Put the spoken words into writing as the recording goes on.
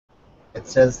It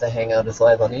says the Hangout is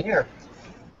live on the air.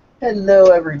 Hello,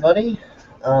 everybody.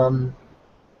 Um,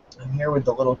 I'm here with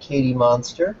the little Katie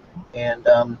monster, and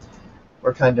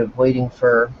we're kind of waiting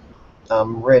for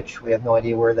Rich. We have no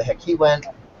idea where the heck he went,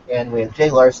 and we have Jay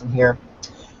Larson here.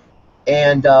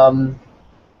 And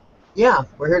yeah,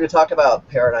 we're here to talk about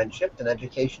Paradigm Shift in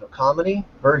Educational Comedy,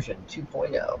 version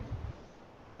 2.0.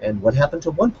 And what happened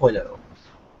to 1.0?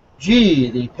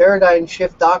 Gee, the Paradigm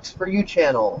Shift Docs for You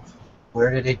channel. Where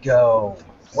did it go?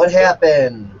 What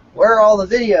happened? Where are all the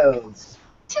videos?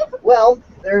 Well,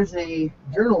 there's a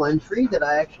journal entry that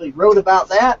I actually wrote about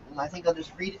that, and I think I'll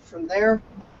just read it from there,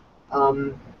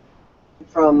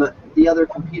 from the other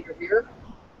computer here.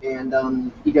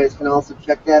 And you guys can also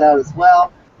check that out as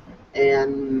well.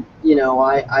 And, you know,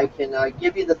 I can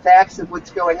give you the facts of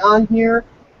what's going on here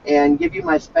and give you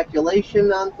my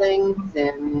speculation on things.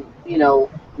 And, you know,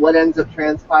 what ends up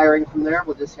transpiring from there,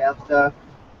 we'll just have to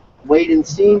wait and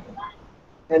see.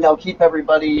 And I'll keep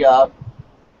everybody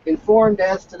informed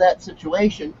as to that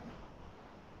situation.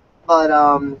 But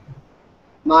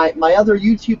my other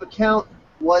YouTube account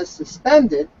was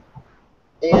suspended,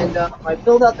 and I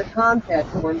filled out the contact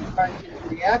form to try and get it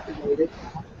reactivated.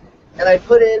 And I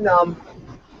put in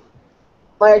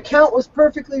my account was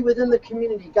perfectly within the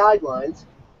community guidelines.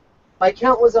 My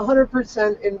account was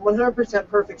 100% in 100%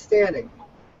 perfect standing.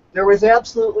 There was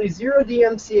absolutely zero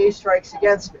DMCA strikes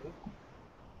against me.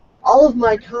 All of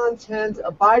my content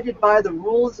abided by the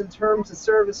rules and terms of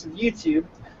service of YouTube.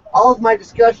 All of my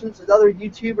discussions with other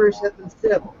YouTubers have been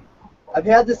civil. I've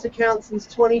had this account since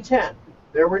 2010.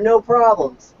 There were no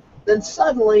problems. Then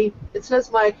suddenly, it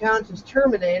says my account is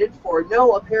terminated for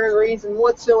no apparent reason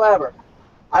whatsoever.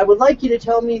 I would like you to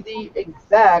tell me the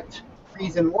exact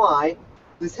reason why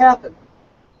this happened.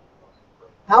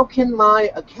 How can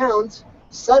my account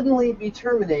suddenly be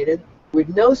terminated with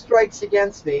no strikes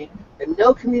against me and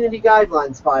no community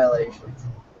guidelines violations?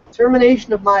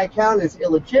 Termination of my account is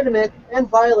illegitimate and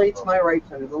violates my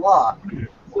rights under the law.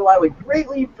 So I would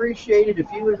greatly appreciate it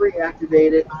if you would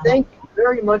reactivate it. Thank you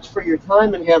very much for your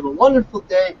time and have a wonderful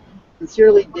day.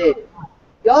 Sincerely, Dave.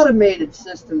 The automated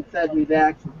system fed me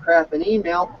back some crap in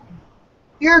email.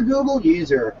 Dear Google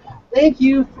user, thank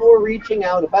you for reaching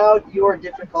out about your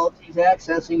difficulties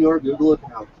accessing your Google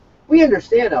account. We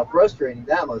understand how frustrating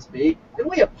that must be, and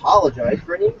we apologize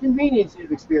for any inconvenience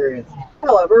you've experienced.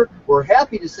 However, we're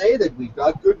happy to say that we've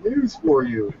got good news for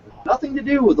you. Nothing to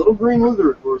do with Little Green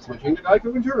Lizard or switching to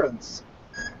Geico Insurance.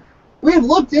 We have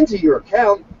looked into your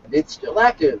account, and it's still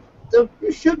active, so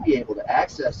you should be able to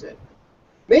access it.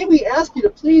 May we ask you to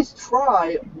please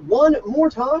try one more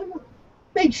time?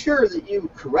 Make sure that you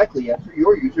correctly enter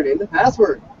your username and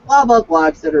password. Blah, blah, blah,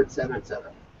 etc., etc.,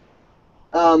 etc.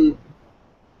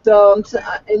 So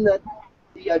in the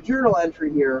journal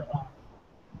entry here,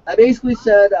 I basically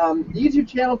said the YouTube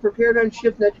channel for Paradigm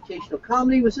Shift in Educational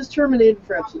Comedy was just terminated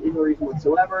for absolutely no reason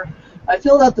whatsoever. I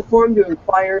filled out the form to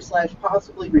inquire /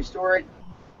 possibly restore it,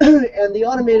 and the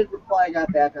automated reply I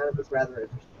got back on it was rather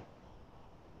interesting.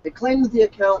 It claimed that the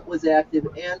account was active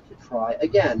and to try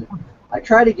again. I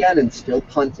tried again and still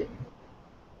punting.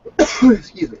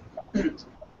 Excuse me.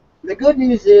 The good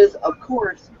news is, of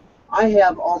course, I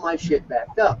have all my shit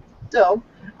backed up. So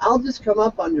I'll just come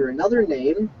up under another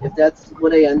name if that's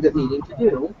what I end up needing to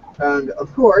do. And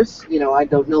of course, you know, I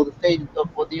don't know the fate of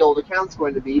what the old account's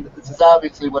going to be, but this is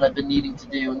obviously what I've been needing to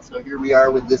do. And so here we are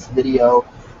with this video,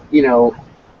 you know,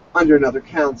 under another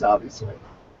account, obviously.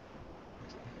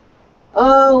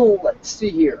 Oh, let's see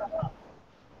here.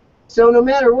 So no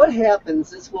matter what happens,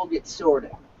 this will get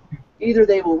sorted. Either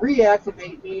they will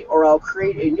reactivate me or I'll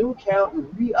create a new account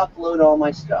and re-upload all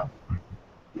my stuff.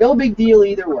 No big deal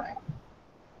either way.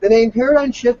 The name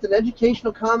Paradigm Shift in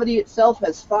Educational Comedy itself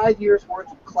has 5 years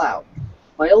worth of clout.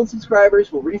 My old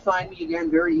subscribers will re-find me again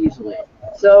very easily.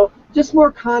 So just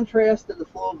more contrast in the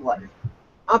flow of life.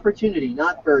 Opportunity,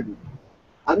 not burden.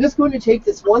 I'm just going to take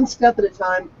this one step at a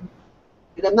time,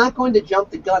 and I'm not going to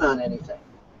jump the gun on anything.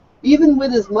 Even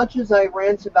with as much as I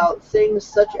rant about things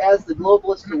such as the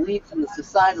globalist elites and the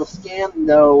societal scam,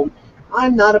 no,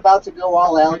 I'm not about to go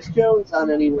all Alex Jones on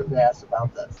anyone's ass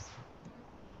about this.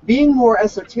 Being more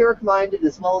esoteric-minded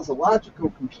as well as a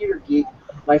logical computer geek,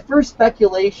 my first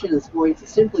speculation is going to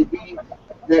simply be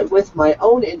that with my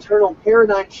own internal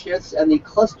paradigm shifts and the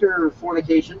cluster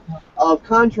fornication of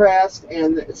contrast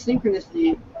and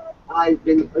synchronicity I've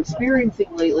been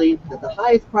experiencing lately, that the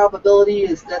highest probability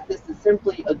is that this is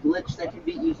simply a glitch that can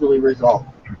be easily resolved.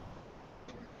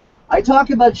 I talk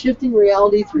about shifting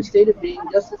reality through state of being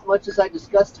just as much as I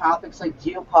discuss topics like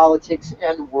geopolitics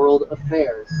and world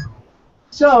affairs.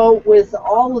 So, with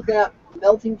all of that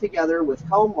melting together with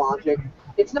calm logic,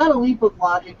 it's not a leap of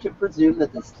logic to presume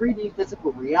that this 3D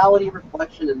physical reality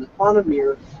reflection in the quantum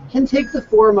mirror can take the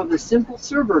form of a simple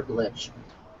server glitch.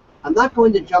 I'm not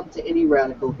going to jump to any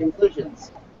radical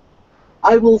conclusions.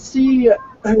 I will see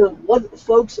what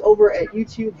folks over at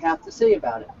YouTube have to say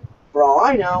about it. For all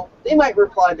I know, they might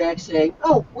reply back saying,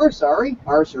 "Oh, we're sorry.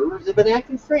 Our servers have been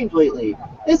acting strange lately.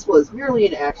 This was merely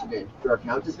an accident. Your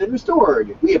account has been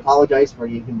restored. We apologize for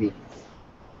the inconvenience."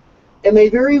 It may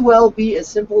very well be as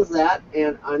simple as that,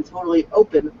 and I'm totally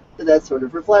open to that sort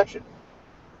of reflection.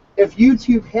 If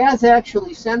YouTube has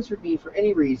actually censored me for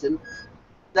any reason,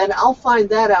 then I'll find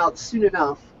that out soon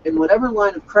enough in whatever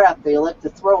line of crap they elect to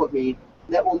throw at me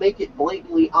that will make it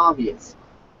blatantly obvious.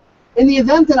 In the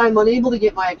event that I'm unable to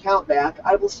get my account back,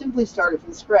 I will simply start it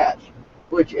from scratch,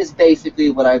 which is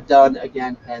basically what I've done,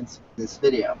 again, hence this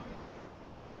video.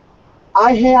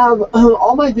 I have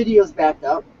all my videos backed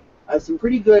up. I have some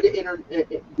pretty good internet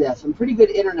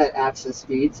access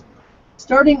speeds.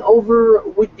 Starting over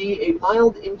would be a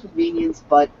mild inconvenience,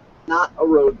 but not a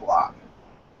roadblock.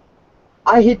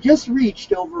 I had just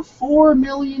reached over 4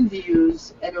 million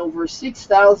views and over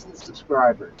 6,000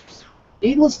 subscribers.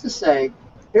 Needless to say,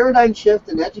 Paradigm Shift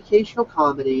in educational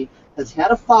comedy has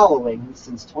had a following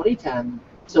since 2010,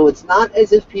 so it's not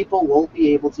as if people won't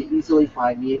be able to easily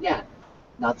find me again.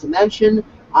 Not to mention,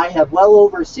 I have well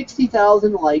over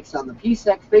 60,000 likes on the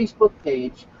PSEC Facebook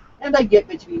page, and I get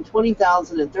between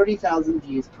 20,000 and 30,000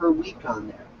 views per week on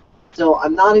there. So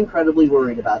I'm not incredibly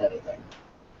worried about anything.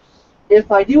 If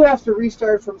I do have to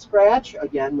restart from scratch,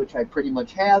 again, which I pretty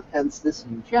much have, hence this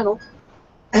new channel,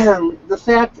 the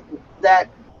fact that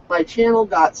my channel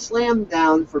got slammed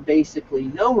down for basically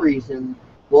no reason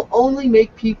will only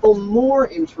make people more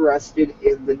interested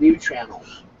in the new channel.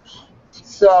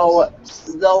 So,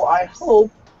 though I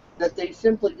hope that they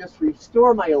simply just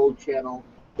restore my old channel,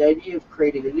 the idea of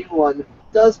creating a new one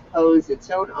does pose its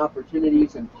own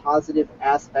opportunities and positive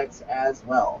aspects as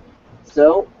well.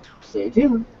 So, stay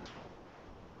tuned.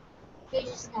 We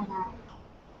just got out.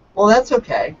 Well, that's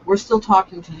okay. We're still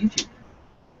talking to YouTube.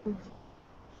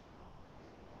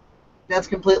 That's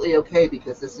completely okay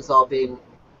because this is all being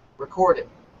recorded.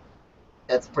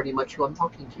 That's pretty much who I'm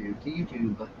talking to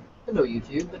YouTube. Hello,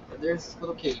 YouTube. There's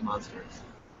little kitty monsters.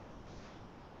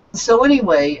 So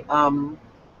anyway,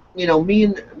 you know, me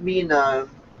and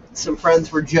some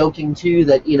friends were joking too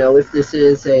that, you know, if this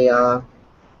is a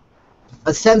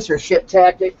censorship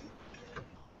tactic,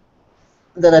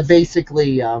 that I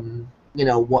basically, you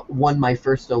know, won my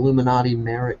first Illuminati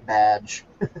merit badge.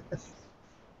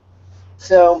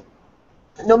 So,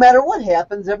 no matter what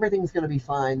happens, everything's going to be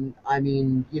fine. I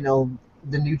mean, you know,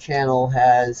 the new channel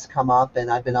has come up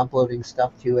and I've been uploading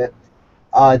stuff to it.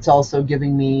 It's also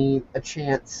giving me a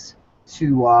chance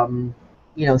to,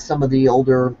 you know, some of the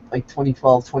older, like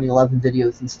 2012, 2011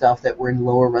 videos and stuff that were in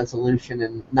lower resolution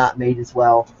and not made as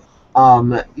well.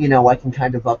 You know, I can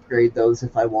kind of upgrade those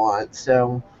if I want.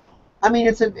 So, I mean,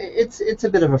 it's a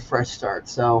bit of a fresh start.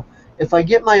 So, if I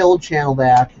get my old channel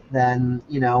back, then,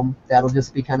 you know, that'll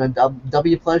just be kind of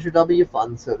W pleasure, W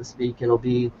fun, so to speak. It'll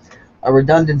be a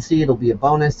redundancy. It'll be a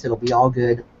bonus. It'll be all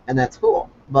good, and that's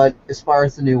cool. But as far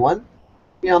as the new one,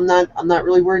 you know, I'm not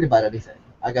really worried about anything.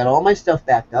 I got all my stuff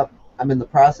backed up. I'm in the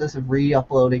process of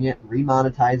re-uploading it,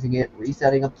 remonetizing it,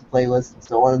 resetting up the playlist, and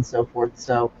so on and so forth.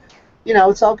 So, you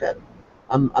know, it's all good.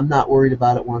 I'm not worried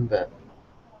about it one bit.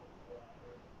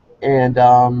 And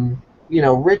you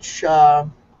know, Rich, aka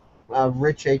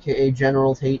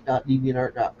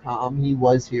GeneralTate.DeviantArt.com, he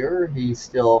was here. He's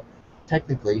still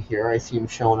technically here. I see him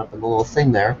showing up in the little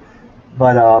thing there.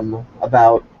 But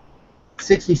about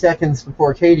 60 seconds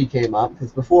before Katie came up,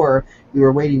 because before we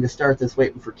were waiting to start this,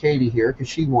 waiting for Katie here, because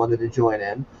she wanted to join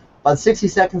in. About 60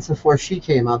 seconds before she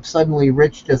came up, suddenly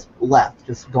Rich just left,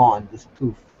 just gone, just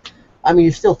poof. I mean,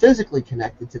 you're still physically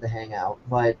connected to the Hangout,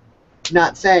 but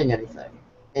not saying anything.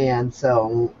 And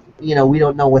so, you know, we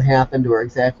don't know what happened or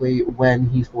exactly when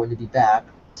he's going to be back.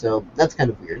 So that's kind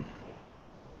of weird.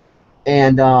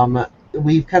 And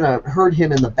we've kind of heard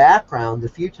him in the background a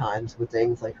few times with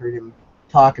things, like heard him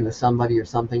talking to somebody or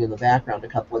something in the background a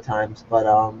couple of times. But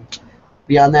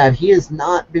beyond that, he has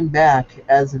not been back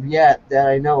as of yet that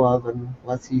I know of,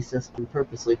 unless he's just been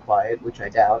purposely quiet, which I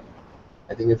doubt.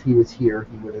 I think if he was here,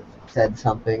 he would have said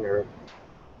something or,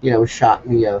 you know, shot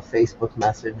me a Facebook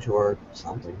message or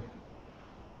something.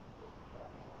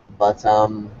 But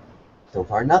so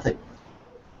far nothing.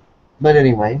 But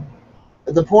anyway,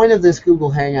 the point of this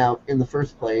Google Hangout in the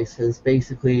first place has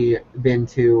basically been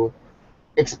to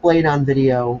explain on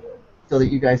video so that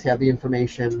you guys have the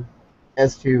information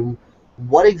as to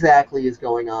what exactly is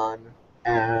going on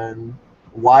and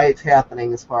why it's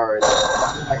happening as far as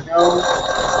I know.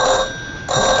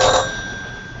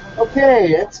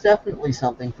 Okay, that's definitely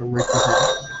something from Rich's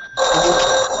house.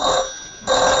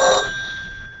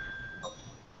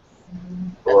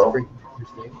 That's Hello? freaking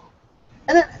interesting.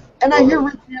 And I hear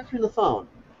Rich answering the phone.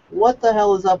 What the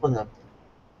hell is up with him?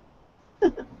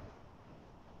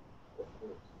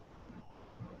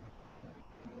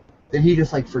 Did he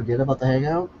just like forget about the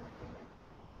hangout?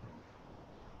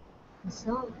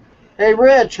 So, Hey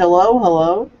Rich, hello,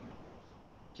 hello.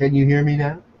 Can you hear me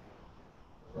now?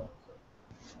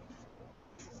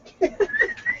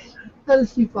 That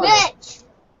is too funny. Rich!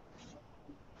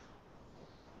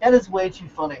 That is way too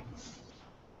funny.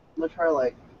 I'm gonna try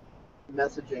like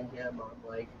messaging him on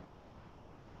like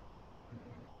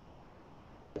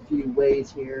a few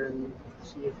ways here and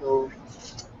see if he'll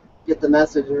get the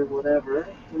message or whatever.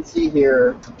 Let's see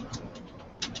here.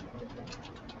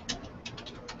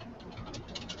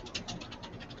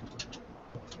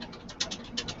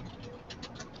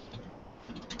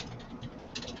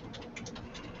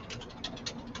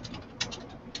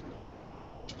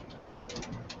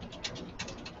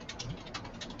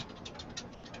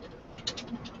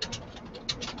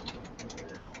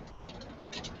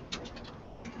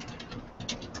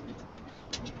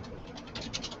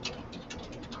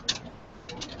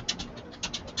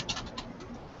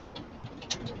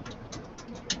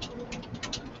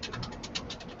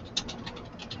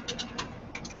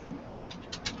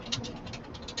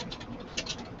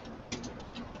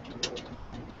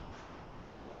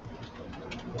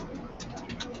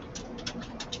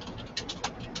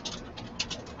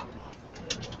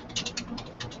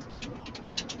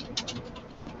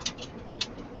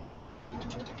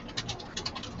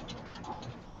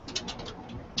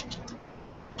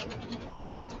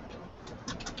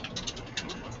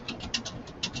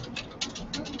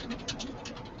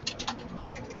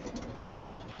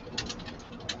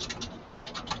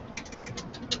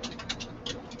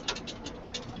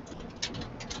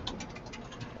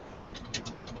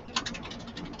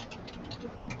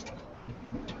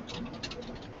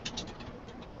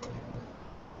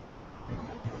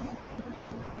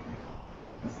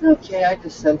 Okay, I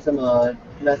just sent him a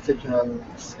message on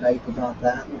Skype about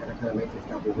that. I'm gonna kind of make it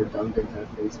double redundant on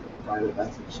Facebook private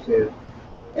message too.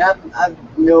 Yeah, I've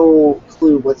no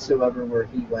clue whatsoever where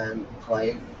he went.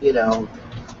 Like,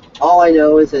 all I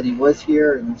know is that he was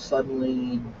here, and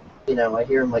suddenly, I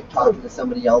hear him like talking to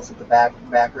somebody else at the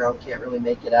background. Can't really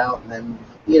make it out, and then,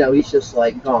 he's just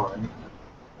like gone.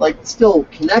 Like, still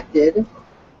connected,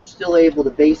 still able to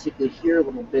basically hear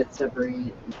little bits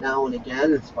every now and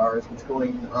again as far as what's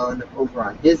going on over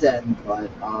on his end, but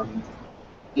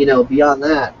beyond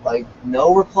that, like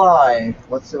no reply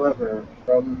whatsoever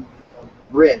from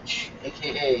Rich,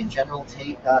 aka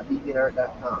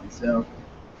generaltate.deviantart.com. So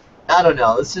I don't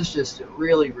know. This is just a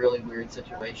really, really weird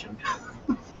situation.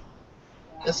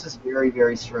 This is very,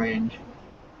 very strange.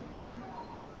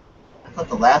 I thought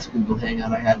the last Google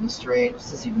Hangout I had was strange.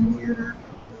 This is even weirder.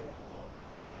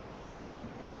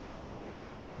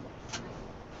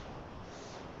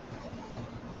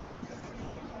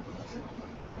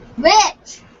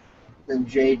 Rich! And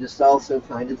Jay just also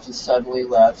kind of just suddenly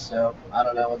left, so I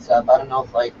don't know what's up. I don't know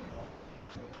if like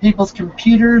people's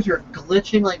computers are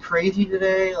glitching like crazy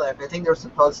today. Like I think there's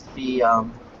supposed to be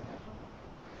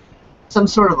some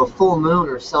sort of a full moon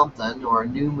or something, or a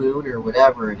new moon or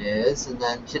whatever it is. And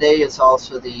then today is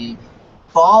also the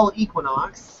fall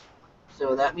equinox,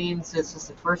 so that means this is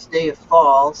the first day of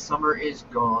fall. Summer is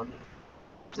gone.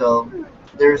 So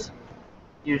there's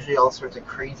usually all sorts of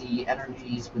crazy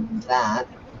energies with that.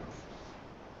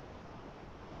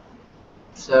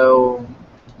 So,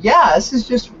 yeah, this is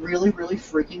just really, really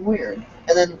freaking weird.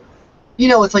 And then,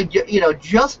 it's like,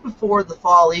 just before the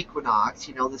fall equinox,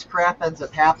 this crap ends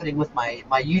up happening with my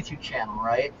YouTube channel,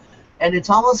 right? And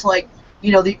it's almost like,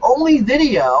 the only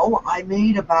video I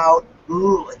made about,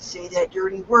 let's say that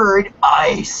dirty word,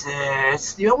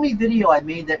 ISIS. The only video I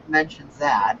made that mentions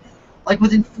that, like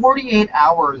within 48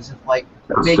 hours of like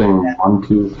Testing, that, 1,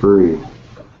 2, 3.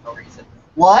 no reason.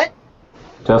 What?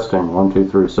 Testing, 1, 2,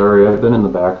 3. Sorry, I've been in the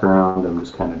background. I'm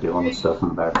just kind of dealing with stuff in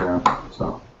the background.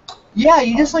 So. Yeah,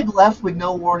 you just like left with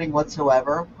no warning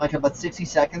whatsoever. Like about 60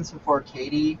 seconds before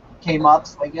Katie came up,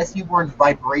 so I guess you weren't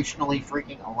vibrationally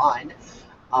freaking aligned.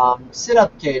 Sit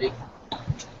up, Katie.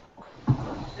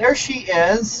 There she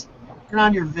is. Turn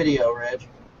on your video, Rich.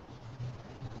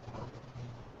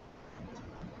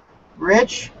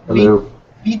 Rich,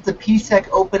 meet the PSEC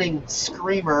opening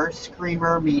screamer.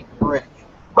 Screamer, meet Rich.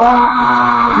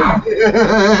 Ah!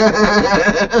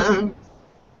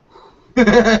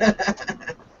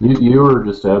 You are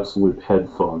just absolute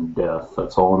headphone deaf.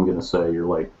 That's all I'm gonna say. You're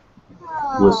like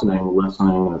listening,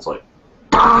 and it's like,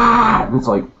 ah! And it's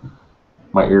like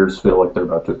My ears feel like they're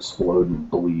about to explode and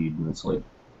bleed, and it's like,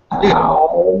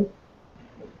 ow!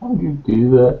 How do you do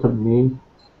that to me?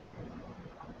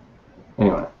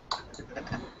 Anyway.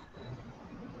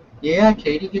 Yeah,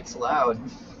 Katie gets loud.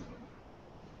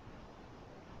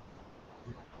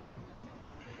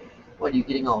 What, are you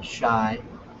getting all shy?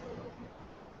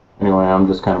 Anyway, I'm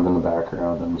just kind of in the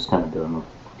background. I'm just kind of doing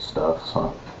stuff,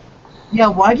 so. Yeah,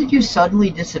 why did you suddenly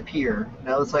disappear?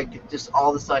 That was like just all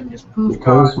of a sudden just poof.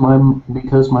 Because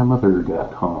my mother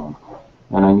got home,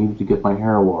 and I needed to get my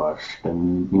hair washed,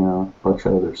 and a bunch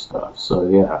of other stuff. So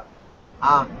yeah.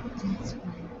 Ah,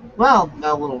 well,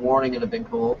 a little warning would have been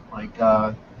cool. Like,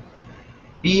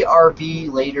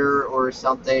 BRB later or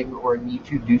something, or need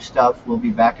to do stuff. We'll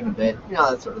be back in a bit.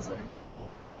 That sort of thing.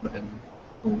 Would have been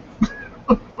cool.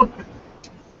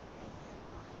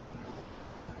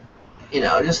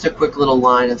 Just a quick little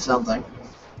line of something.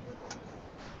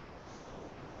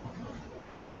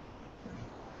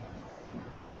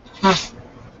 Yeah,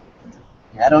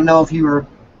 I don't know if you were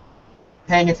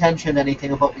paying attention to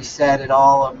anything of what we said at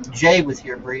all. Jay was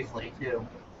here briefly, too.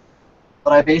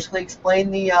 But I basically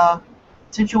explained the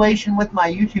situation with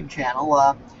my YouTube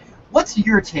channel. What's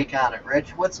your take on it,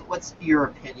 Rich? What's your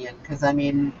opinion? Because, I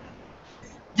mean,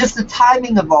 just the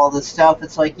timing of all this stuff,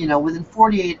 it's like, within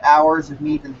 48 hours of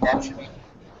me even mentioning,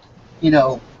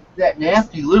 that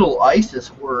nasty little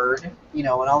ISIS word, and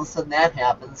all of a sudden that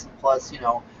happens. And plus,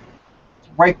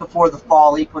 right before the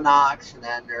fall equinox, and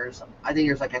then I think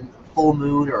there's like a full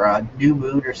moon or a new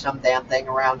moon or some damn thing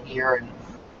around here, and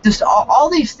just all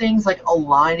these things like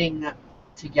aligning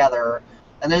together.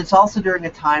 And then it's also during a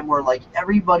time where like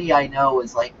everybody I know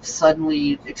is like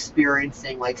suddenly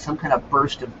experiencing like some kind of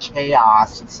burst of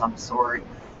chaos of some sort,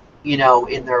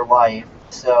 in their life.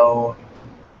 So,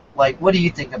 like, what do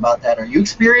you think about that? Are you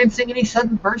experiencing any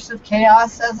sudden bursts of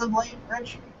chaos as of late,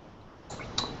 Rich?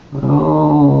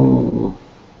 Oh,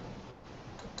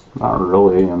 not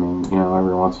really. I mean,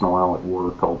 every once in a while at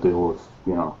work I'll deal with,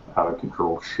 out of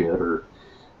control shit or,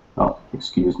 oh,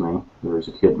 excuse me, there's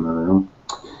a kid in the room.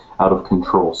 Out of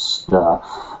control stuff.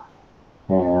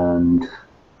 And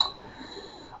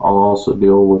I'll also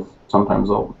deal with, sometimes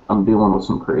I'm dealing with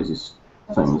some crazy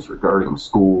things regarding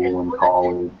school and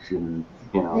college and,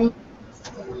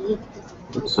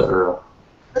 etc.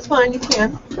 That's fine, you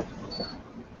can.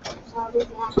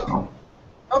 So,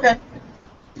 Okay.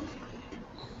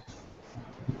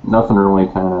 nothing really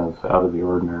kind of out of the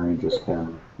ordinary, just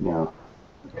kind of,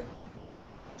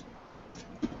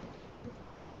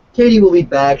 Katie will be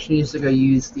back. She needs to go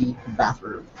use the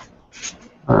bathroom.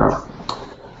 Nothing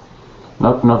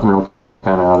real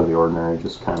kind of out of the ordinary,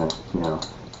 just kind of,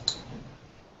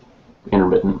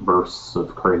 intermittent bursts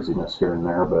of craziness here and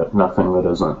there, but nothing that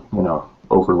isn't,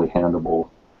 overly handleable.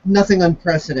 Nothing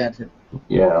unprecedented.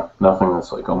 Yeah, nothing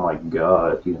that's like, oh my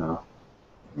god, Yeah.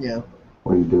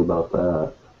 What do you do about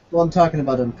that? Well, I'm talking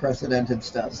about unprecedented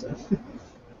stuff, so.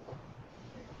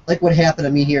 Like what happened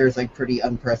to me here is like pretty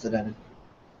unprecedented.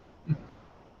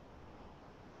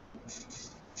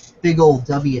 Big old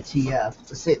WTF,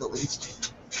 to say the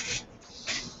least.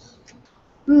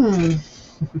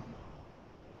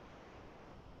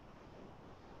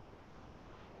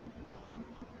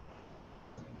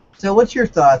 So what's your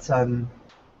thoughts on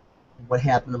what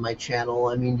happened to my channel?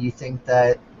 I mean, do you think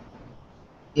that,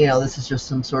 this is just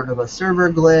some sort of a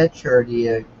server glitch, or do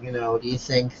you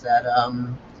think that,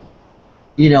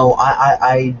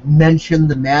 I mentioned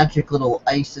the magic little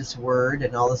ISIS word,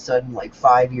 and all of a sudden, like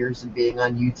 5 years of being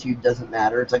on YouTube doesn't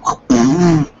matter. It's like, what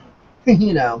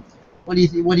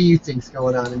do you think's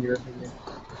going on in your opinion?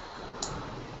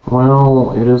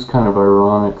 Well, it is kind of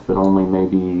ironic that only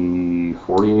maybe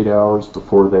 48 hours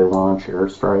before they launch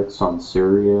airstrikes on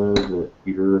Syria that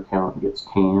your account gets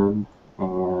canned,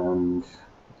 and,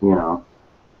 now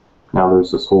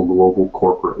there's this whole global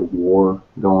corporate war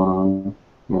going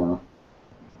on,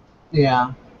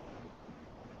 Yeah.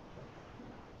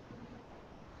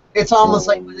 It's almost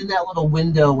like within that little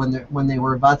window when they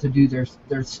were about to do their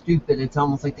stupid. It's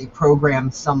almost like they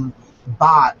programmed some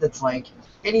bot that's like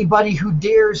anybody who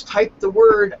dares type the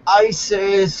word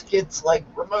ISIS gets like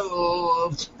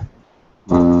removed.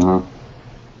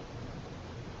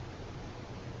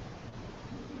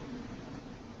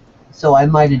 So I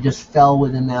might have just fell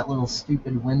within that little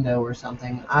stupid window or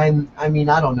something. I mean,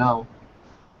 I don't know.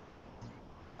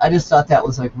 I just thought that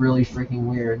was like really freaking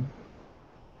weird.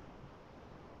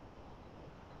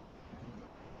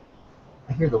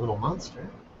 I hear the little monster.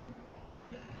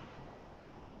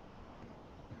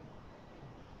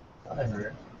 Thought I heard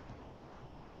it.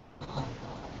 I'm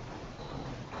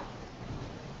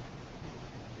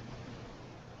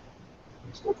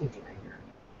still thinking I hear it.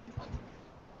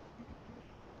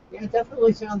 Yeah, it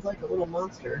definitely sounds like a little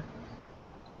monster.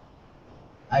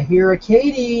 I hear a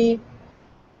Katie.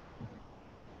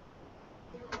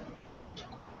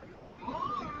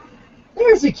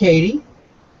 There's a Katie.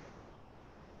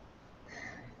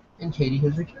 And Katie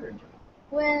has returned.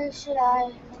 Where should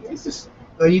I?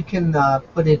 Or you can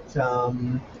put it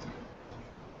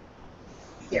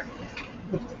here.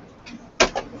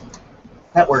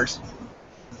 That works.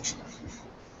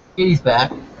 Katie's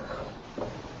back.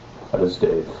 That is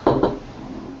Dave.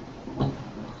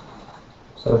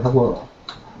 So hello.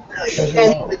 You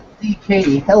can't even see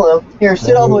Katie. Hello. Here,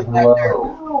 sit all the way back there.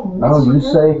 No, you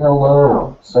say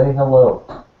hello. Say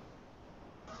hello.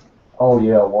 Oh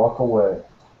yeah, walk away.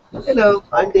 Hello,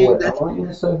 I'm Dave. I want you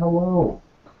to say hello.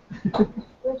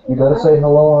 You gotta say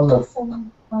hello on the.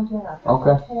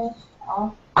 Okay.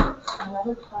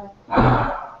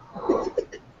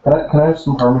 Can I have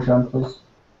some Parmesan, please?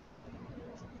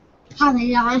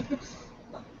 Parmesan.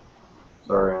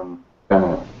 Sorry, I'm kind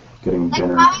of getting Like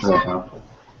dinner Parmesan? right now.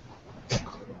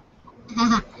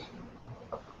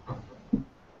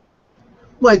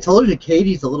 Well, I told you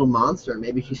Katie's a little monster.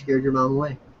 Maybe she scared your mom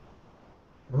away.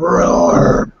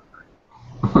 Roar!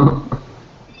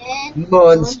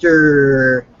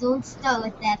 Monster! Don't start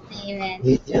with that, David.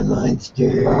 It's a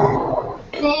monster.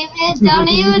 David, don't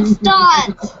even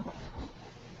start.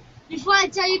 Before I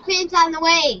tell you Crane's on the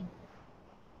way.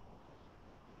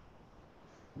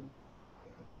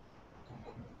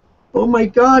 Oh my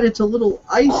god, it's a little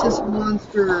ISIS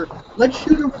monster. Let's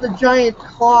shoot him with a giant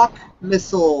clock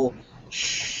missile.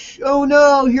 Shh. Oh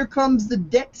no, here comes the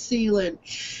deck sealant.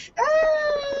 Shh.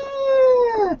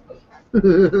 Ah!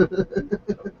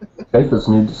 Schaefer's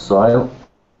New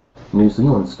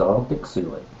Zealand style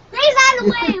Dixieland. Crane's on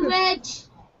the way, Rich.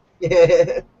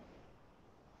 Yeah.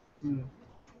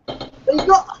 You've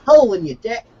got a hole in your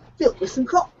deck filled with some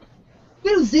clock.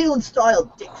 New Zealand style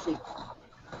Dixie.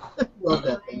 Love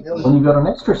that thing. That was When you got an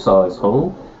extra size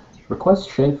hole, request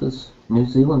Schaefer's New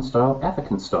Zealand style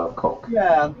African style cock.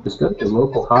 yeah. Just go to your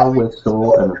local hardware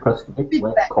store and request the big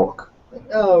wet cock.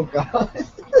 Oh god.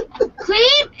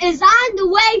 Cream is on the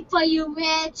way for you,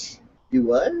 Rich. You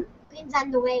what? Cream's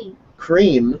on the way.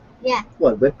 Cream? Yeah.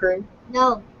 What, whipped cream?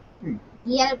 No.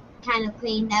 The other kind of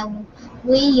cream that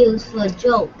we use for a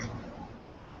joke.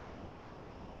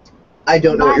 I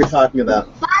don't know what you're talking about.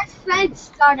 Bot's friend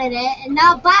started it, and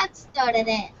now Bot started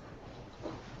it.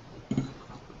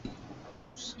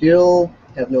 Still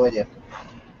have no idea.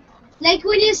 Like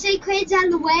when you say Crane's on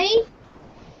the way,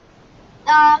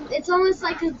 it's almost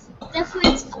like a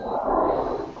difference. It's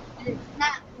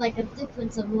not like a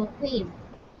difference of more cream.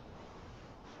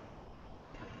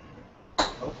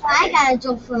 I got a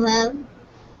joke for him.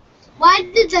 Why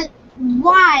did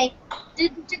the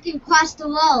chicken cross the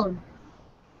road?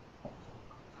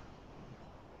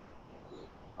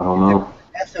 I don't know.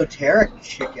 Esoteric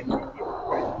chicken.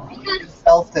 Because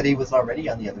Himself that he was already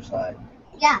on the other side.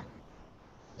 yeah.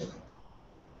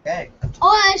 Okay.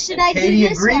 Or should I do Katie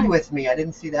this agreed one? with me. I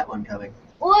didn't see that one coming.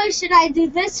 Or should I do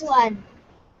this one?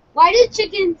 Why do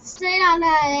chickens stay on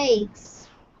their eggs?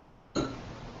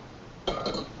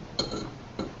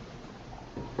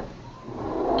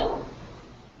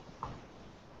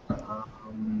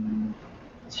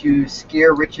 To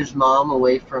scare Rich's mom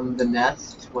away from the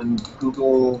nest when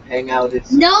Google Hangout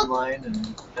is Nope. online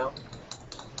and no.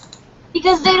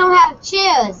 Because they don't have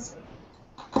chairs.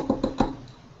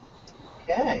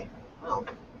 Okay. Well.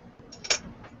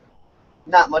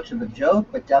 Not much of a joke,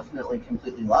 but definitely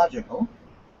completely logical.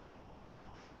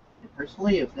 I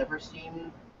personally have never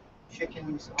seen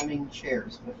chickens owning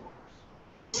chairs before.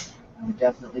 I would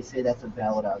definitely say that's a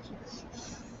valid observation.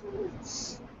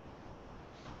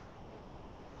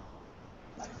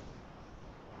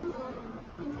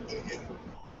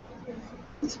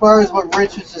 As far as what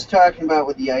Rich was just talking about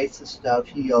with the ISIS stuff,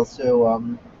 he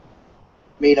also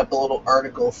made up a little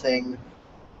article thing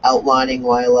outlining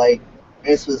why, like,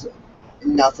 this was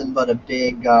nothing but a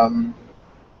big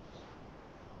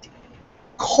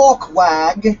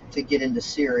cockwag to get into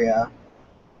Syria.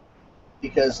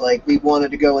 Because, like, we wanted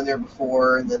to go in there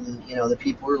before, and then, you know, the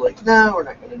people were like, no, we're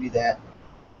not going to do that.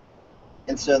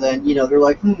 And so then, you know, they're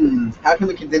like, how can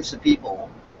we convince the people?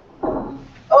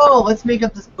 Oh, let's make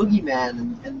up this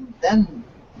boogeyman, and then,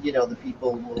 you know, the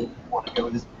people will want to go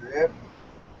to Syria.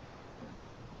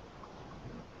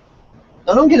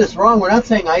 Now, don't get us wrong, we're not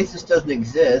saying ISIS doesn't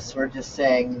exist, we're just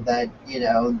saying that, you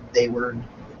know, they were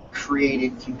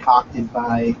created, concocted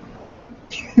by,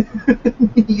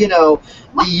 you know,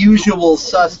 the usual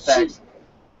suspects.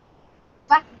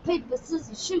 Rock, paper,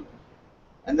 scissors, shoot.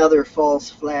 Another false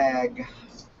flag.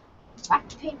 Rock,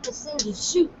 paper,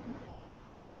 scissors, shoot.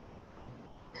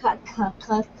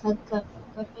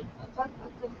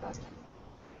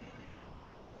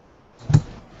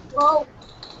 Well,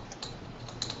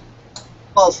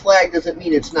 False flag doesn't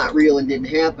mean it's not real and didn't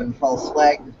happen. False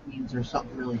flag just means there's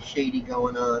something really shady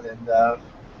going on, and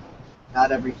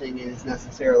not everything is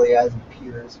necessarily as it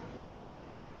appears.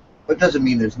 But it doesn't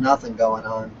mean there's nothing going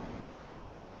on.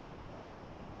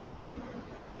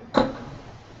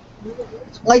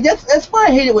 Like that's why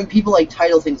I hate it when people like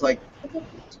title things like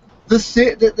the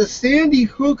Sandy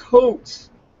Hook hoax.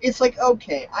 It's like,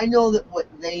 okay, I know that what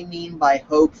they mean by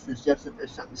hoax is just that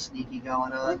there's something sneaky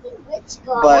going on,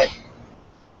 but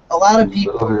a lot of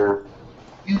people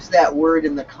use that word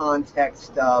in the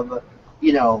context of,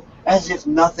 you know, as if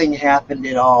nothing happened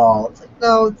at all. It's like,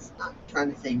 no, it's not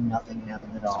trying to say nothing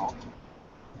happened at all.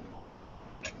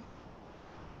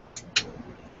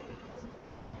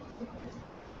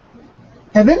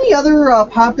 Have any other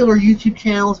popular YouTube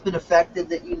channels been affected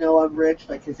that you know of, Rich?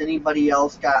 Like, has anybody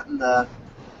else gotten the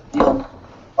old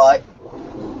butt?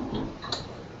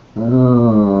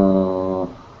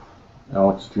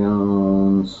 Alex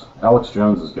Jones. Alex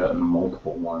Jones has gotten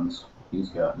multiple ones. He's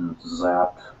gotten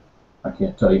zapped. I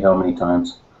can't tell you how many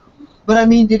times. But I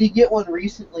mean, did he get one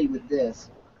recently with this?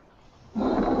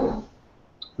 Not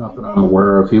that I'm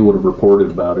aware of. He would have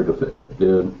reported about it if it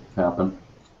did happen.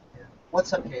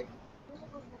 What's up, Kate?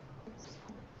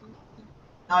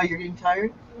 Oh, you're getting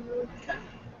tired? Okay.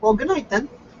 Well, good night then.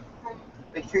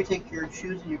 Make sure you take your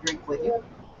shoes and your drink with you.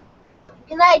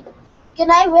 good night. Good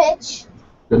night, Rich.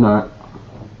 Good night.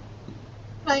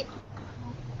 Good night.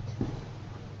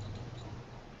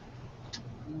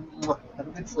 Have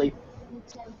a good sleep.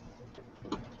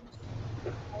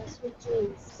 Sweet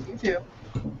dreams. You too.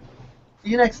 See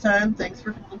you next time. Thanks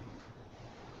for coming.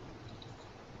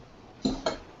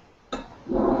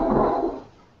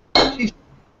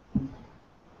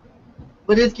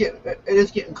 But it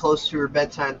is getting close to her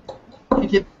bedtime. She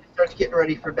typically starts getting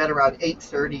ready for bed around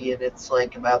 8:30, and it's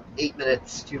like about 8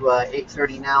 minutes to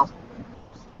 8:30 now.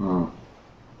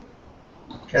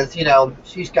 Because you know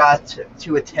she's got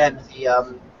to attend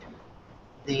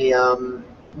the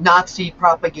Nazi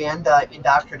propaganda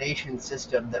indoctrination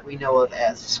system that we know of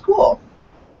as school.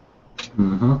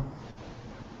 Mm-hmm.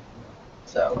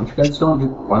 So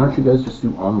why don't you guys just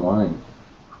do online,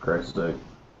 for Christ's sake?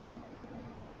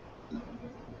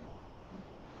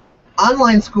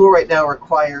 Online school right now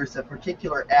requires a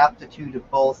particular aptitude of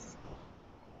both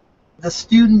the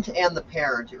student and the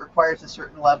parent. It requires a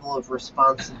certain level of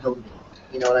responsibility.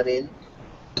 You know what I mean?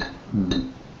 Mm-hmm.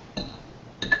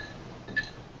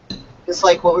 It's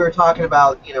like what we were talking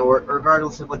about, you know,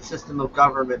 regardless of what system of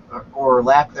government or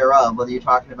lack thereof, whether you're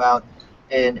talking about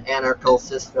an anarchical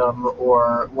system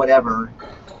or whatever,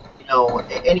 you know,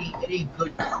 any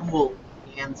good tool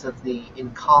in the hands of the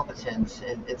incompetent,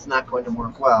 it's not going to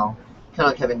work well. Kind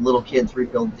of like having little kids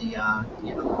rebuild the,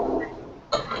 you know.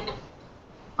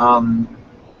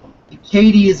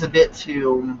 Katie is a bit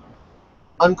too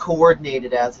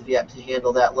uncoordinated as of yet to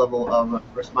handle that level of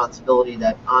responsibility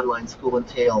that online school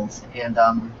entails, and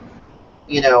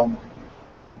you know,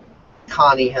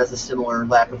 Connie has a similar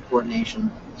lack of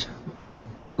coordination.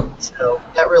 So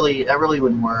that really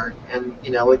wouldn't work, and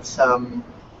you know, it's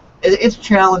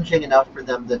challenging enough for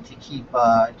them to keep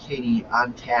Katie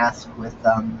on task with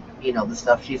you know, the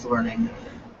stuff she's learning,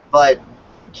 but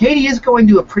Katie is going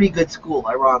to a pretty good school,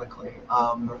 ironically.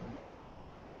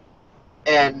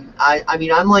 And I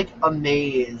mean, I'm like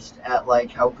amazed at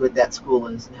like how good that school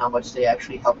is and how much they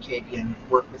actually help Katie and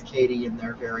work with Katie, and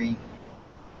they're very,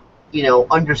 you know,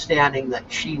 understanding that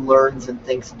she learns and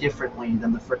thinks differently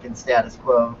than the frickin' status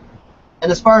quo.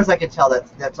 And as far as I can tell,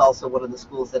 that's also one of the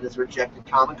schools that has rejected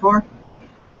Common Core.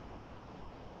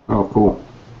 Oh, cool.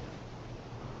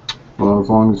 Well, as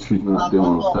long as she's not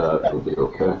dealing with that, it'll be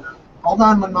okay. Hold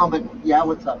on one moment. Yeah,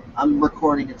 what's up? I'm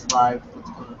recording. It's live. What's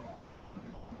going on?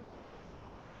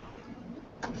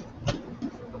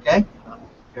 Okay.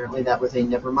 Apparently that was a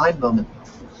never mind moment.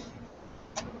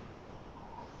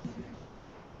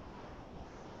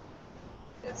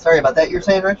 Yeah, sorry about that. You're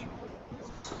saying, Rich?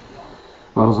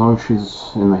 Well, as long as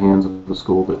she's in the hands of the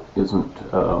school that isn't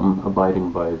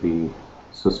abiding by the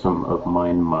system of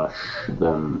mind mush,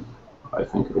 then I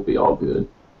think it'll be all good.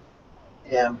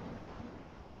 Yeah.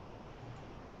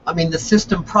 I mean, the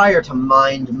system prior to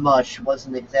Mind Mush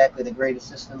wasn't exactly the greatest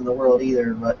system in the world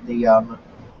either, but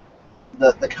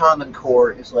the Common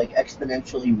Core is like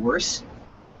exponentially worse.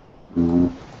 Mm-hmm.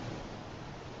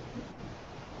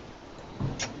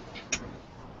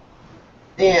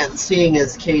 And seeing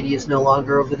as Katie is no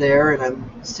longer over there, and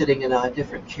I'm sitting in a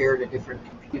different chair at a different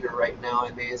computer right now,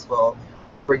 I may as well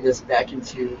bring this back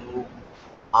into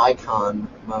icon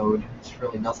mode. It's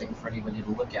really nothing for anybody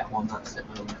to look at while I'm not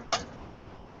sitting on it.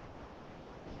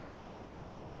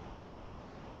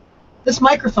 This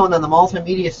microphone on the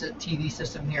multimedia TV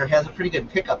system here has a pretty good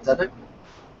pickup, doesn't it?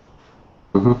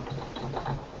 Mm-hmm.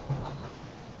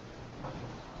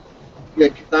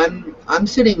 Good, because I'm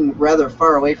sitting rather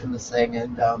far away from this thing,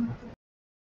 and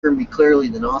hear me clearly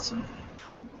than awesome.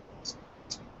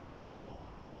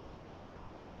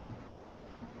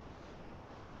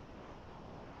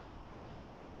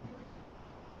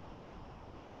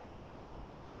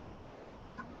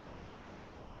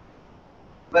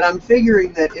 But I'm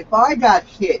figuring that if I got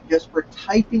hit just for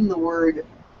typing the word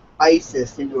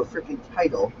ISIS into a freaking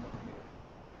title,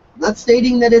 I'm not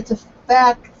stating that it's a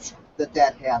fact that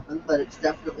that happened, but it's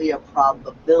definitely a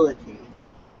probability,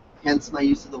 hence my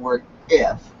use of the word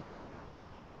if.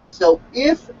 So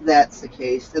if that's the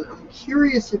case, then I'm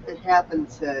curious if it happened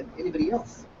to anybody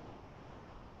else.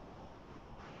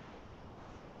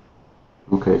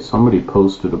 Okay, somebody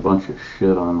posted a bunch of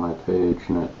shit on my page,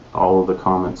 and all of the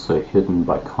comments say hidden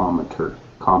by commenter.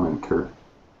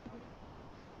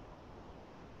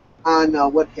 On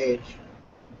what page?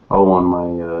 Oh, on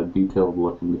my detailed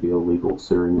look into the illegal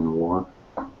Syrian war.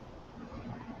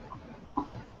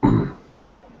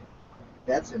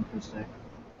 That's interesting.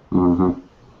 Mm-hmm.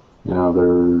 Yeah,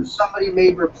 there's... Somebody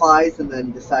made replies and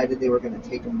then decided they were going to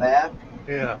take them back.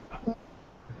 Yeah.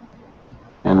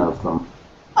 10 of them.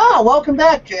 Oh, welcome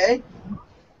back, Jay.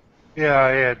 Yeah,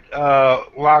 I had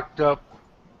locked up,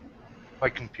 my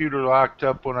computer locked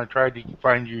up when I tried to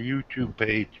find your YouTube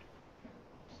page.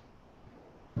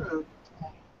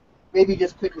 Maybe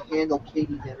just couldn't handle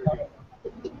Katie's energy.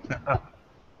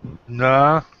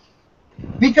 Nah.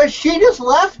 Because she just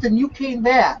left and you came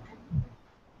back.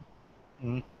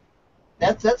 Mm.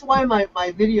 That's why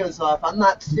my video's off. I'm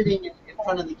not sitting in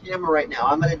front of the camera right now.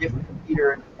 I'm at a different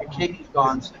computer and Katie's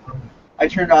gone. So I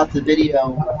turned off the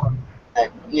video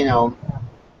at,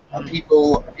 of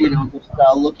people, just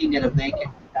looking at a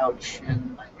vacant couch, and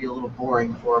it might be a little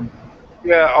boring for them.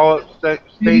 Yeah, all it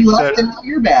states left and that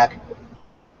you're back.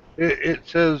 it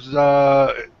says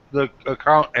the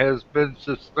account has been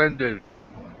suspended.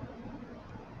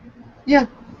 Yeah.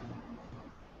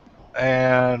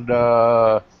 And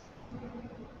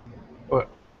what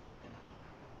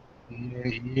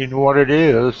you know what it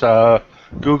is?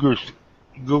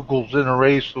 Google's in a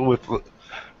race with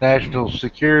national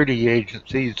security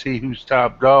agencies to see who's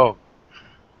top dog.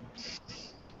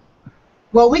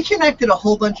 Well, we connected a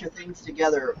whole bunch of things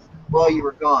together while you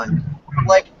were gone.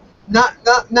 Like, not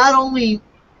only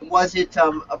was it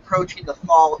approaching the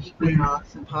fall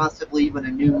equinox and possibly even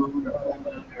a new moon or full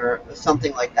moon or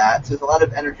something like that, so there's a lot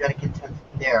of energetic intensity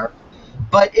there.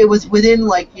 But it was within,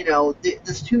 like,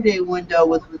 this 2-day window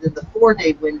was within the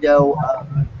 4-day window of,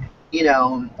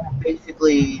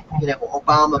 basically,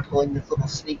 Obama pulling this little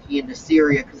sneaky into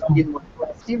Syria because he didn't want to go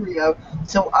to Syria.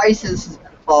 So ISIS has been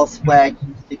a false flag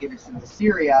used to get us into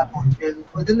Syria. And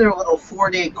within their little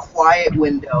 4-day quiet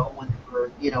window when they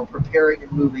were, preparing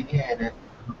and moving in,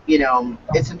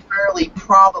 it's entirely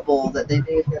probable that they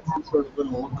may have had some sort of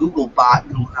little Google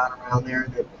bot going on around there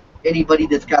that anybody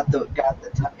that's got the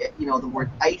word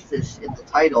ISIS in the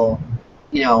title,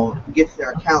 gets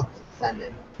their account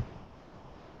suspended.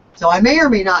 So I may or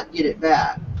may not get it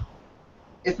back.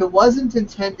 If it wasn't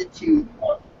intended to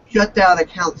shut down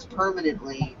accounts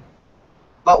permanently,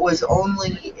 but was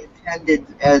only intended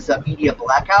as a media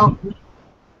blackout,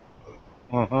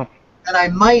 then I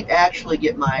might actually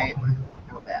get my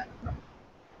account back.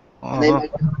 And they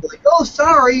might be like, oh,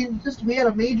 sorry, we had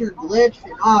a major glitch,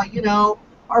 and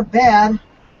our bad.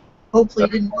 Hopefully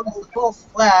you didn't notice the false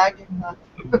flag.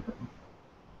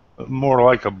 More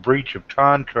like a breach of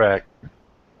contract.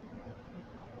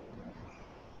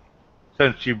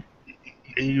 Since you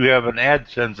have an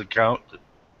AdSense account,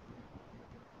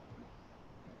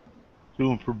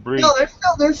 suing for breach. No,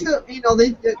 there's still,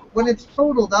 when it's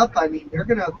totaled up, I mean, they're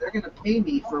gonna pay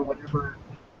me for whatever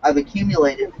I've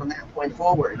accumulated from that point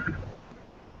forward.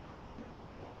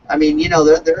 I mean,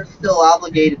 they're still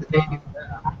obligated to pay me for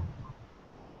that.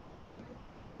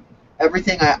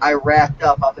 Everything I racked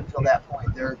up until that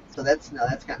point, so that's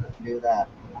got nothing to do with that.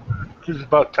 It's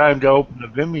about time to open a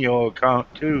Vimeo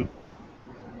account too.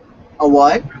 A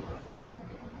what?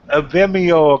 A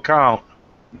Vimeo account.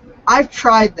 I've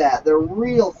tried that. They're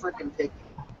real freaking picky.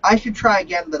 I should try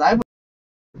again, but I've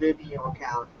a Vimeo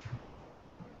account,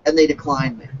 and they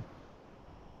declined me.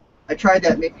 I tried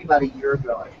that maybe about a year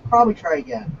ago. I should probably try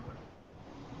again.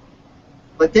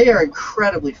 But they are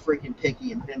incredibly freaking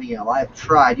picky in Vimeo. I've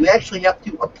tried. You actually have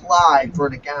to apply for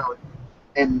an account,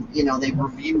 and they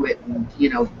review it, and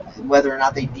whether or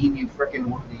not they deem you freaking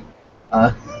worthy.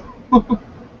 Uh,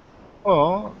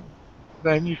 Well,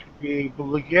 then you should be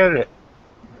able to get it.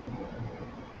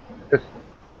 Just,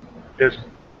 just,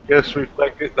 just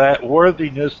reflect that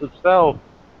worthiness of self.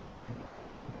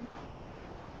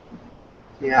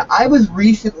 yeah, I was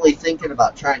recently thinking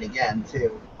about trying again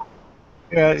too.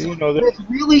 Yeah, So you know that. it's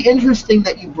really interesting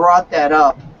that you brought that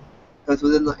up because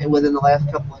within the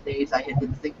last couple of days I had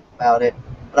been thinking about it,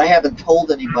 but I haven't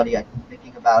told anybody I've been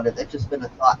thinking about it. That's just been a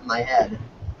thought in my head,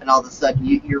 and all of a sudden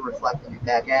you're reflecting it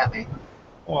back at me.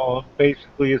 Well,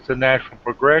 basically, it's a natural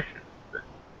progression,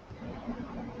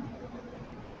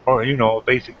 or a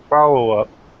basic follow-up.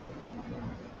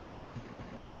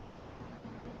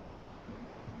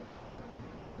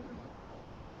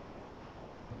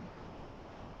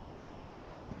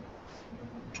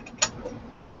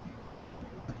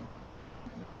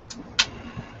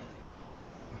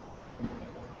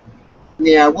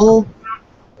 Yeah, we'll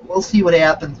see what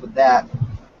happens with that.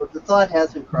 But the thought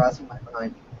has been crossing my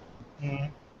mind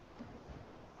Mm.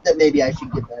 that maybe I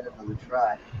should give that another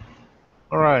try.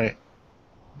 All right,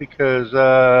 because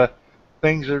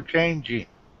things are changing,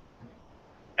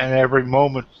 and every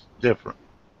moment's different.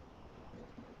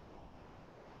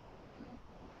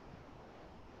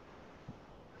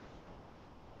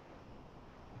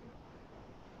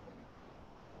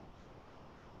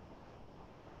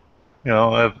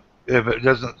 If it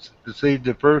doesn't succeed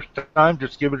the first time,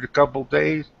 just give it a couple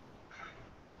days,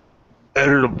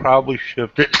 and it'll probably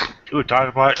shift it to a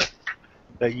timeline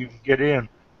that you can get in.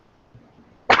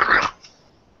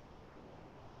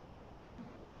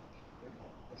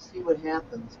 We'll see what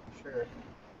happens for sure.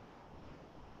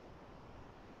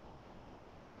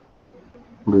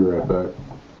 Be right back.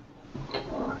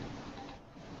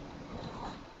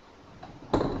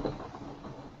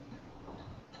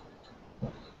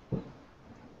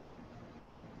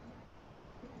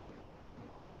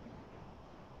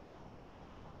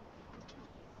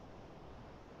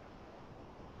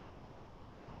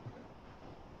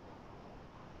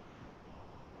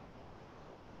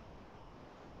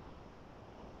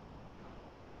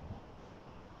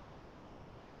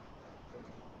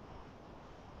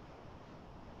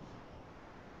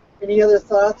 Any other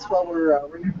thoughts while we're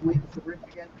waiting for Rick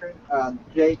again,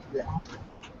 Jake?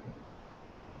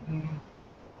 Mm.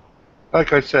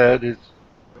 Like I said, it's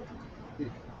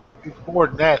more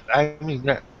than that. I mean,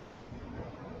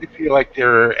 they feel like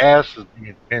their ass is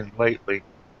being pinned lately.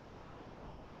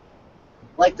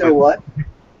 Like they're But what?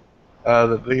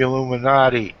 the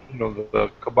Illuminati,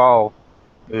 the cabal,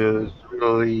 is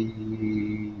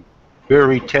really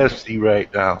very testy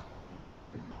right now.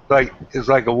 It's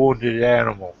like a wounded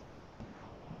animal.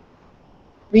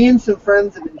 Me and some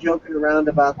friends have been joking around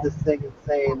about this thing and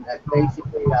saying that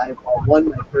basically I've won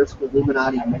my first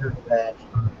Illuminati merit badge.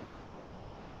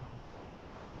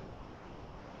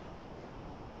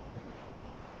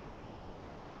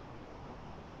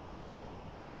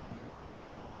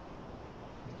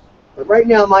 But right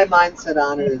now, my mindset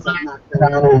on it is I'm not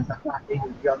going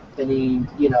to jump to any,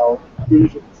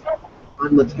 conclusions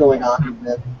on what's going on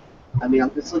with it. I mean,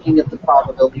 I'm just looking at the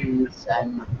probabilities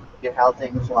and how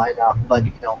things line up. But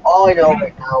all I know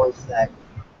right now is that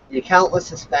the account was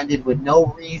suspended with no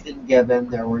reason given.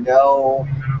 There were no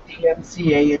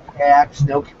DMCA attacks,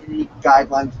 no community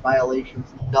guidelines violations,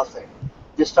 nothing.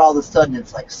 Just all of a sudden,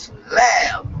 it's like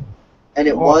slam, and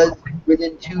it Well, was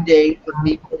within 2 days of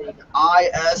me putting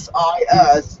ISIS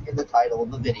in the title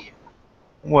of the video.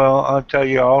 well, I'll tell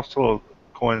you also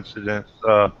a coincidence.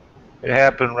 It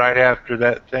happened right after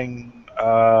that thing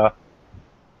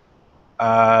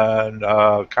on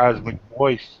Cosmic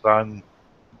Voice on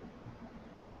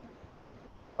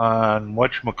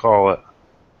whatchamacallit.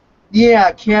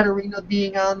 Yeah, Katarina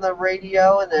being on the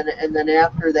radio, and then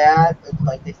after that, it's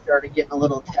like they started getting a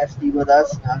little testy with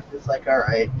us, and I was just like, all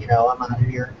right, I'm out of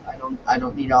here. I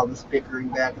don't need all this bickering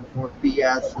back and forth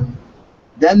BS. And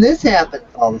then this happened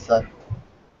all of a sudden.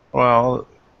 Well,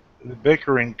 the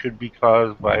bickering could be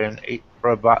caused by an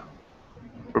provocateur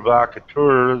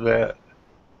that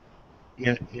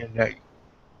in that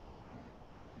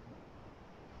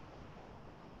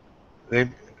they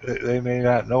they may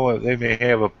not know it. They may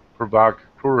have a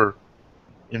provocateur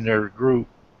in their group.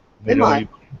 They They don't might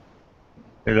even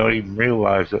they don't even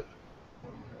realize it.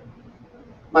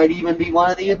 might even be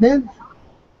one of the admins.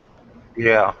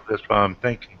 Yeah, that's what I'm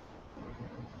thinking.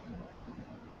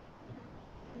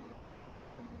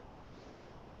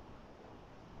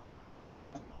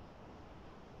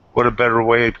 What a better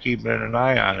way of keeping an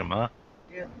eye on him, huh?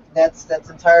 Yeah, that's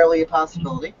entirely a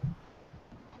possibility.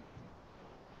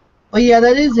 But yeah,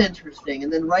 that is interesting.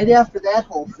 And then right after that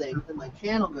whole thing, then my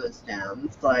channel goes down.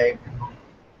 It's like,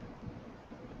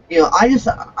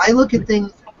 I look at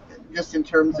things just in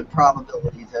terms of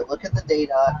probabilities. I look at the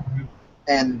data,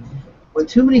 and when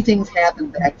too many things happen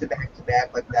back to back to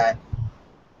back like that,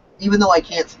 even though I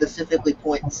can't specifically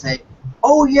point and say,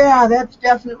 oh yeah, that's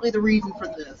definitely the reason for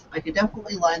this, I can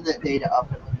definitely line that data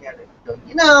up and look at it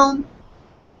and go,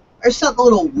 there's something a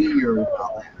little weird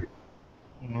about that.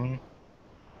 Mm-hmm.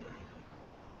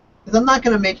 Because I'm not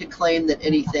going to make a claim that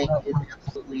anything is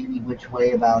absolutely any which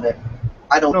way about it.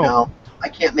 I don't know. I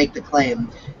can't make the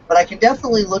claim. But I can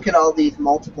definitely look at all these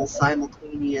multiple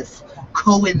simultaneous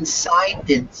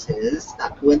coincidences,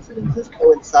 not coincidences,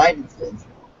 coincidences,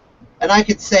 and I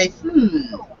could say,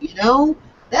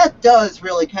 that does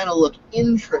really kind of look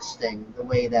interesting the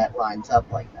way that lines up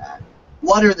like that.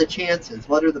 What are the chances?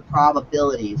 What are the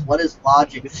probabilities? What does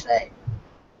logic say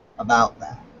about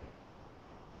that?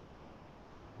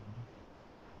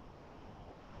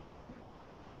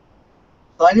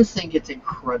 So I just think it's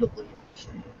incredibly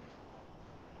interesting.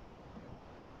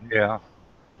 Yeah.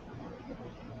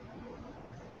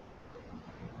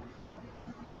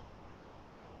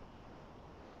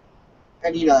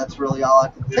 And, that's really all I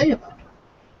can say about it.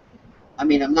 I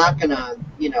mean, I'm not going to,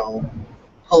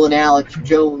 pull an Alex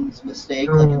Jones mistake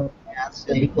like in the past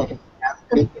and make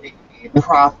any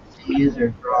prophecies or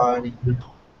draw any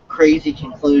crazy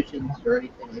conclusions or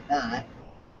anything like that.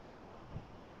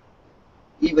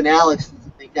 Even Alex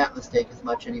doesn't make that mistake as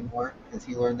much anymore because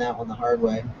he learned that one the hard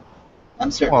way.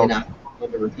 I'm certainly not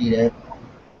going to repeat it.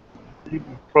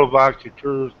 Even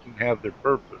provocateurs can have their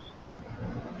purpose.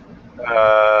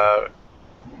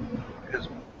 As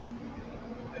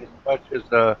much as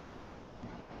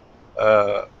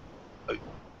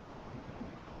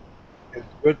as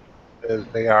good as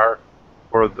they are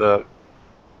for let's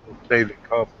say, the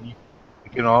company,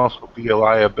 it can also be a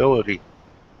liability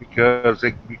because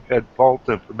it can be fed false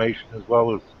information as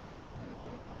well as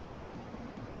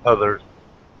others.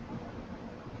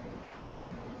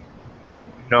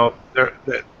 They're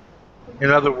in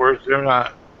other words, they're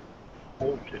not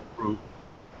bullshit proof.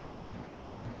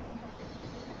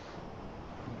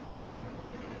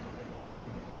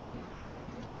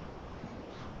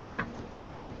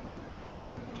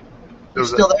 You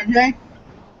still there, Jay?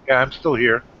 Yeah, I'm still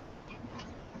here.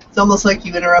 It's almost like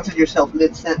you interrupted yourself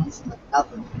mid-sentence and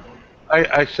nothing.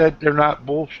 I said they're not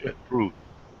bullshit proof.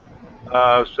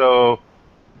 So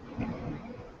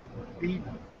feed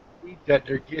that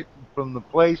they're getting from the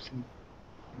place and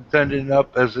sending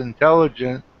up as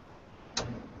intelligent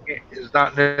is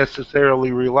not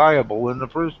necessarily reliable in the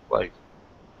first place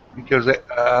because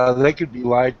they could be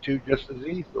lied to just as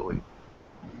easily.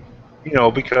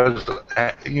 Because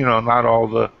not all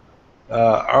the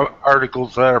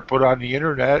articles that are put on the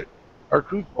internet are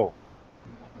truthful.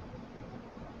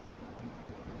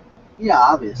 Yeah,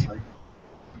 obviously.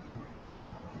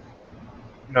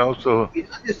 So I'm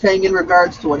just saying, in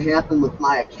regards to what happened with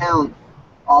my account,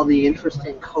 all the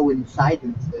interesting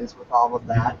coincidences with all of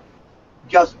that,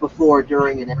 just before,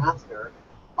 during, and after,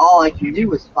 all I can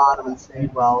do is spot them and say,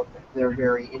 well, they're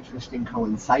very interesting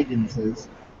coincidences,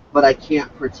 but I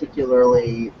can't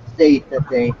particularly state that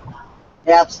they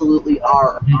absolutely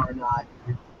are or are not,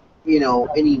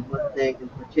 any one thing in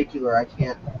particular. I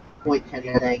can't point to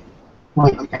anything.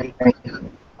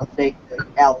 I think that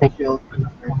Alex Jones made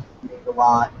a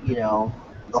lot, the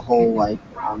whole,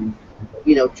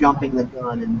 jumping the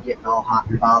gun and getting all hot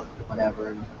and bothered or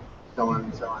whatever, and so on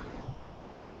and so on.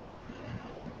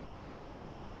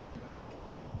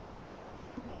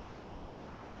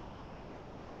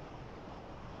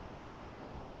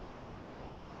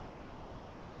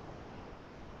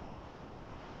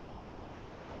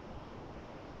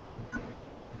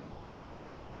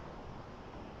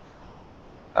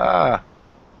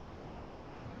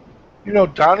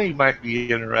 Donnie might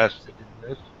be interested in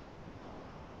this.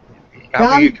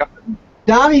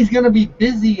 Donnie's going to be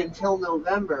busy until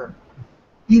November.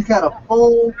 He's got a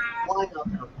full lineup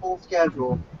and a full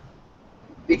schedule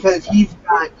because he's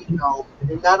got,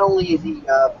 and not only is he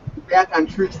back on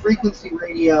Truth Frequency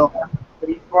Radio, but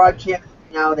he's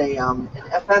broadcasting out an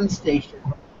FM station.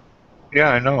 Yeah,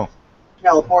 I know.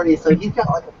 California, so he's got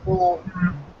like a full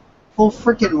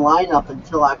freaking lineup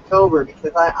until October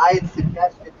because I had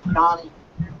suggested to Donnie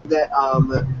that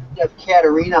have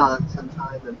Katarina on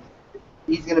sometime, and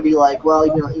he's going to be like, well,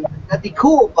 that'd be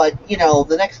cool, but,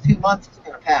 the next 2 months is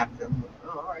kind of packed. And I'm like,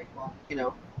 oh, all right, well,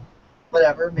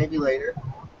 whatever, maybe later.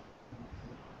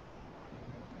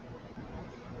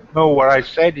 No, what I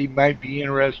said, he might be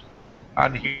interested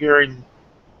on hearing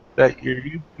that your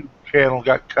YouTube channel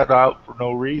got cut out for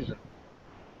no reason.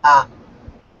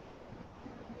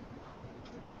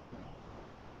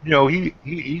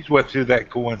 He's went through that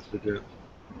coincidence.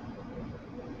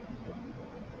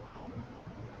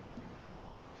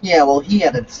 Yeah, well, he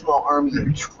had a small army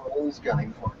of trolls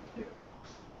gunning for him,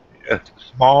 too.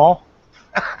 Small.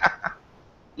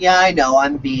 Yeah, I know,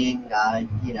 I'm being,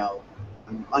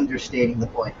 I'm understating the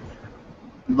point.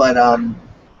 But,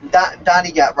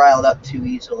 Donnie got riled up too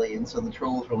easily, and so the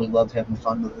trolls really loved having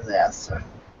fun with his ass, so.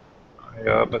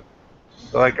 Yeah, but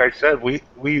like I said, we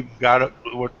got it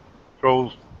with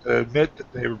trolls to admit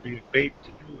that they were being paid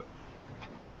to do it.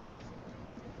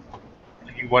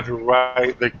 And you wonder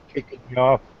why they're kicking me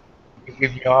off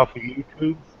of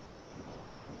YouTube.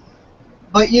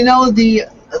 But, you know, the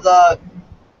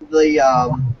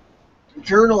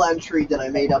journal entry that I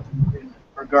made up in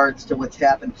regards to what's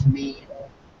happened to me,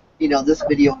 this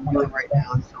video I'm doing right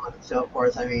now and so on and so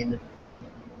forth, I mean,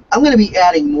 I'm going to be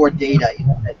adding more data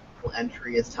into that journal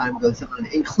entry as time goes on,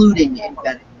 including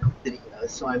embedding videos.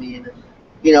 So, I mean,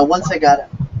 once I got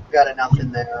enough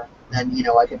in there, then,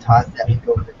 I could toss that link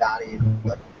over to Donnie and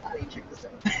let Donnie check this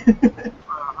out.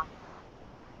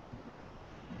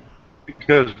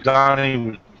 Because Donnie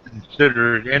was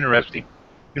considered interesting,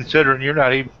 considering you're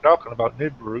not even talking about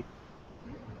Nibiru.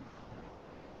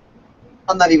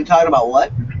 I'm not even talking about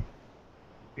what?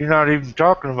 You're not even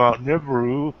talking about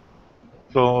Nibiru.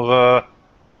 So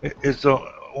it's a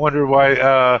wonder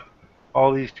why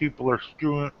all these people are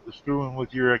screwing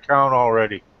with your account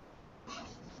already.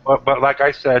 But like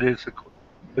I said, it's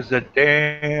a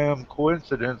damn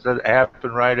coincidence that it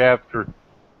happened right after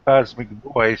Cosmic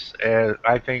Voice, and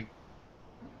I think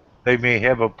they may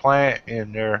have a plant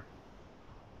in there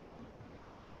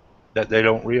that they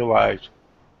don't realize.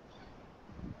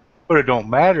 But it don't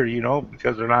matter,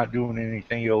 because they're not doing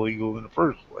anything illegal in the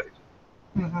first place.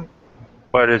 Mm-hmm.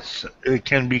 But it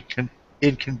can be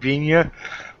inconvenient,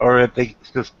 or if they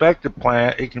suspect a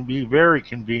plant, it can be very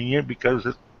convenient because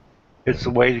it's a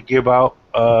way to give out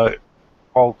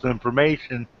false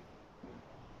information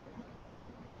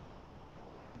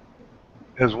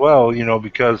as well,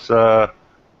 because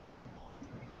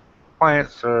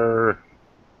plants are,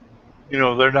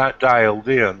 they're not dialed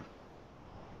in.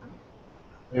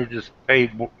 They're just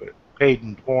paid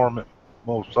informant,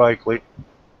 most likely,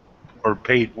 or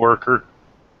paid worker.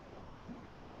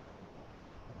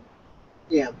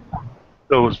 Yeah.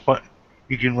 So it's fun.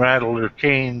 You can rattle their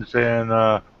chains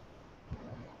and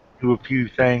do a few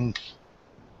things.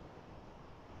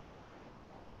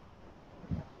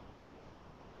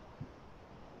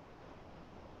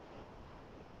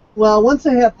 Well, once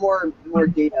I have more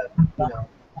data,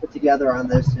 put together on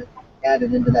this and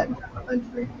added into that journal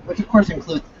entry, which of course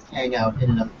includes this hangout in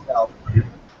and of itself, then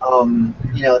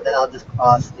I'll just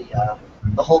toss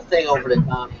the whole thing over to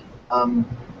Tommy,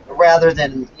 rather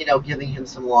than giving him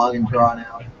some long and drawn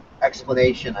out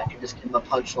explanation. I can just give him a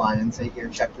punchline and say, "Here,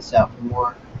 check this out for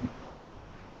more."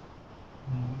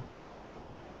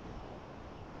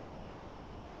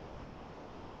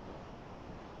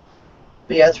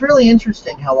 But yeah, it's really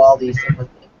interesting how all these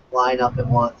different things line up at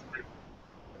once.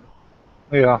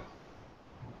 Yeah.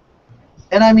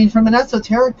 And I mean, from an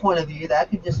esoteric point of view, that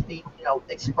could just be,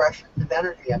 expressions of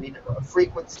energy. I mean, a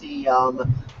frequency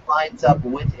lines up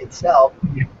with itself.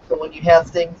 So when you have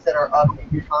things that are of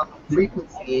a common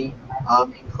frequency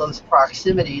in close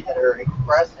proximity that are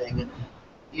expressing,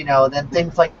 then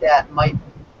things like that might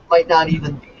not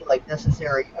even be like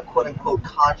necessary a quote unquote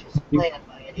conscious plan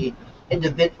by any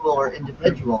individual or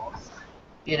individuals.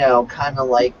 Kind of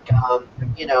like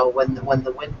when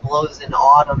the wind blows in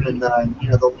autumn and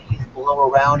the leaves blow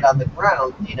around on the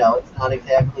ground. It's not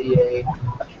exactly a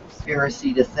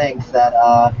conspiracy to think that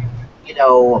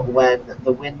when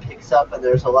the wind picks up and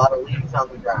there's a lot of leaves on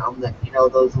the ground, that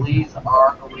those leaves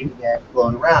are going to get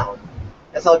blown around.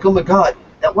 It's like, oh my god,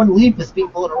 that one leaf is being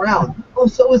blown around. Oh,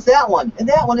 so is that one, and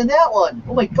that one, and that one.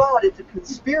 Oh my god, it's a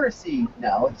conspiracy.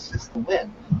 No, it's just the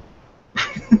wind.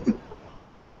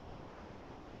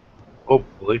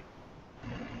 Hopefully.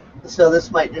 So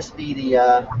this might just be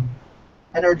the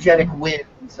energetic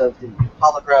winds of the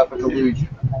holographic illusion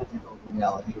of physical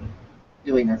reality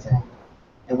doing their thing.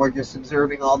 And we're just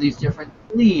observing all these different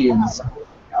leaves of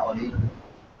reality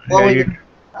flowing Yeah, at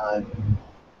the time.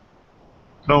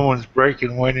 someone's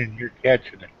breaking wind and you're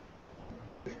catching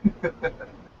Not it.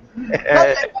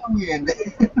 that wind.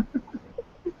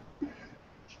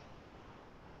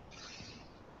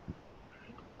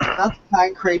 Not the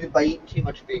kind created by eating too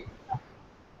much meat.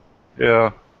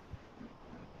 Yeah.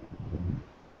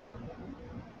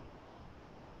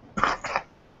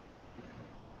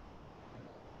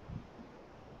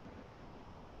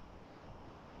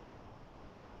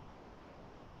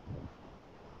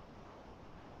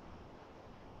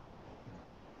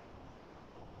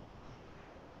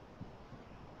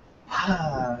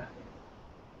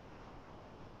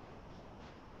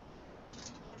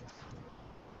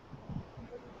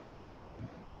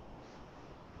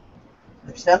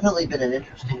 It's definitely been an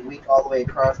interesting week all the way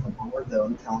across the board, though,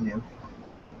 I'm telling you.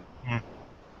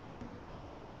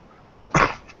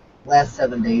 Last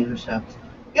 7 days or so.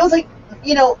 Feels like,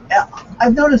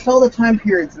 I've noticed all the time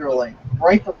periods that are like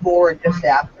right before and just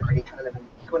after any kind of an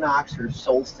equinox or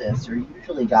solstice are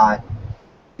usually got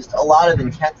just a lot of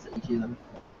intensity to them.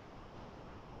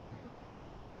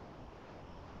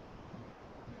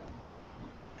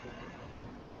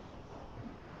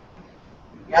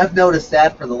 Yeah, I've noticed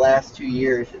that for the last 2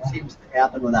 years. It seems to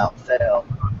happen without fail.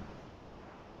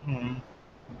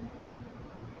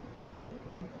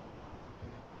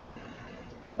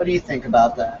 What do you think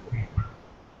about that?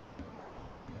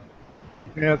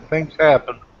 Yeah, things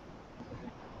happen.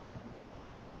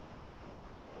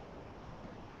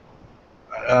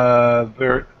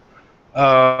 Very.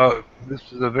 This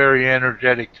is a very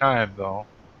energetic time, though.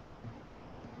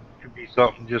 Could be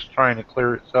something just trying to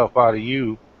clear itself out of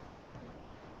you.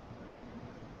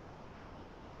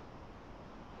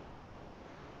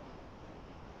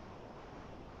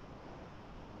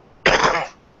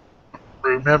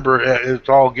 Remember, it's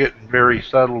all getting very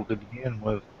subtle to begin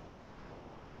with.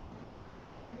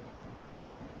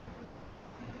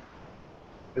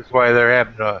 That's why they're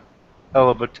having a hell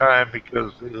of a time,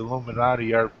 because the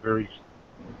Illuminati aren't really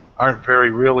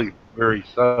very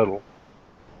subtle.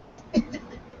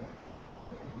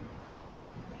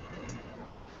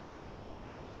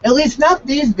 At least not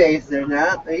these days, they're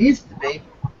not. They used to be.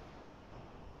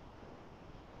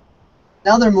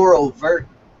 Now they're more overt.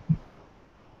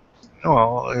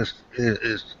 Well, it's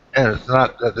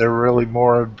not that they're really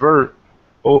more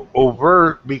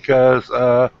overt because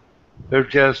they're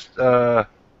just they're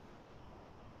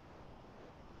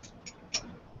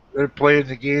playing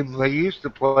the game they used to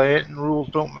play it, and rules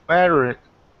don't matter.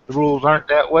 The rules aren't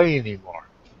that way anymore.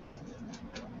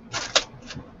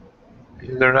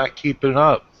 They're not keeping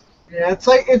up. Yeah, it's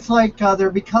like they're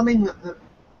becoming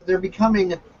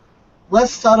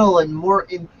less subtle and more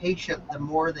impatient the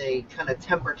more they kind of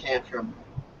temper tantrum.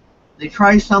 They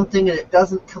try something and it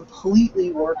doesn't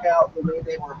completely work out the way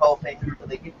they were hoping, so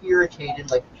they get irritated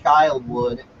like a child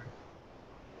would.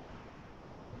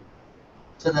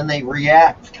 So then they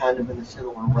react kind of in a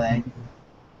similar way.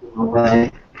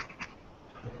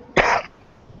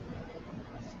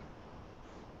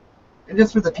 And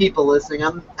just for the people listening,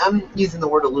 I'm using the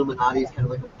word Illuminati as kind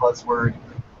of like a buzzword.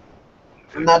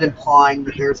 I'm not implying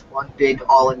that there's one big,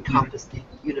 all-encompassing,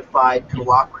 unified,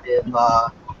 cooperative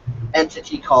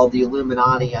entity called the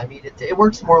Illuminati. I mean, it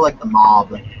works more like the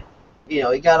mob.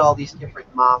 You got all these different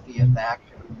mafia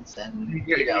factions, and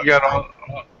You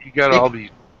got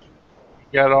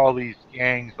all these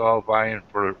gangs all vying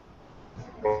for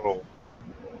control.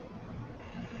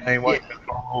 And they yeah. want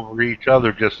control over each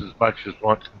other just as much as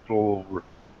want control over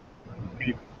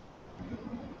people.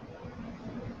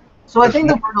 So I think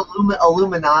the word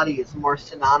Illuminati is more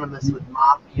synonymous with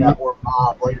mafia or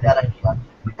mob, like that idea.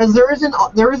 Because there isn't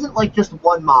like just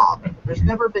one mob. There's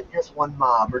never been just one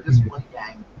mob or just one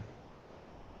gang.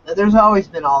 There's always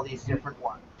been all these different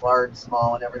ones, large,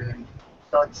 small, and everything.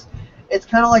 So it's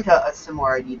kind of like a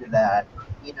similar idea to that.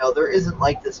 There isn't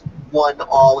like this one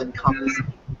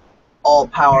all-encompassing,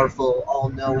 all-powerful,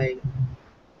 all-knowing,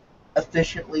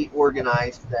 efficiently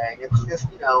organized thing. It's just,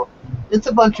 it's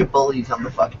a bunch of bullies on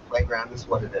the fucking playground is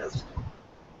what it is.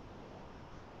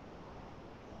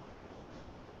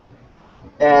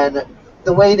 And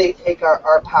the way they take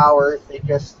our powers, they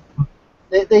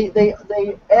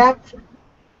act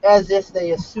as if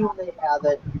they assume they have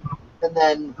it, and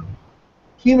then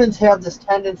humans have this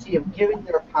tendency of giving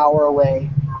their power away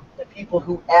to people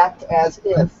who act as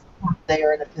if they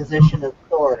are in a position of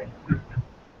authority.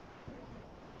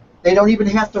 They don't even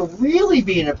have to really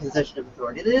be in a position of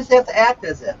authority. They just have to act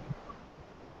as if.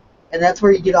 And that's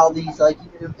where you get all these, like,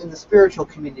 even in the spiritual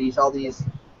communities, all these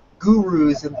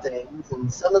gurus and things.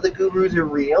 And some of the gurus are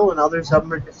real, and others of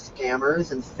them are just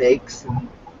scammers and fakes and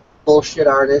bullshit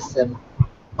artists. And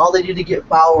all they do to get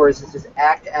followers is just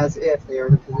act as if they are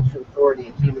in a position of authority,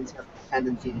 and humans have a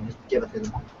tendency to just give it to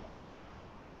them.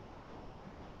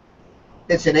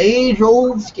 It's an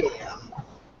age-old scam.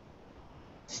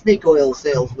 Snake oil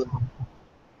salesmen.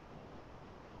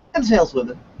 And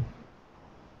saleswomen.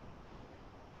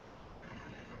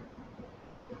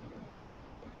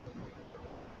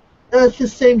 It's the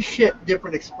same shit,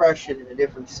 different expression in a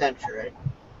different century.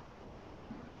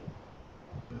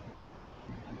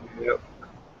 Yep.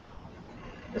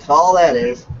 That's all that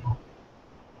is.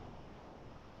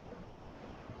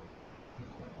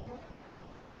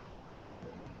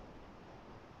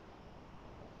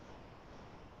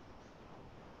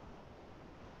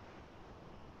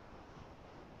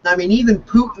 I mean, even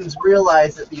Putin's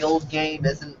realized that the old game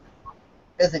isn't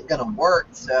isn't going to work.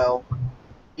 So,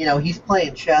 you know, he's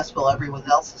playing chess while everyone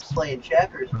else is playing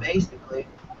checkers, basically.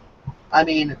 I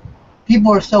mean,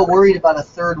 people are so worried about a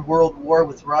third world war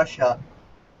with Russia.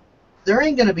 There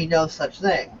ain't going to be no such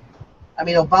thing. I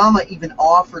mean, Obama even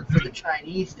offered for the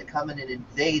Chinese to come in and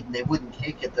invade, and they wouldn't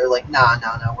take it. They're like, no,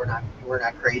 we're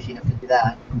not crazy enough to do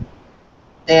that.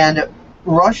 And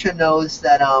Russia knows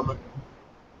that,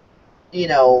 you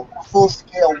know,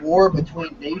 full-scale war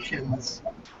between nations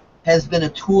has been a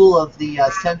tool of the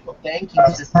central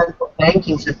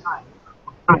banking system.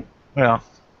 Yeah.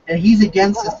 And he's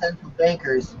against the central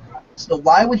bankers. So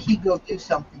why would he go do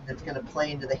something that's going to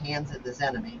play into the hands of his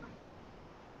enemy?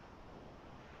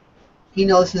 He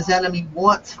knows his enemy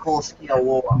wants full-scale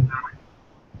war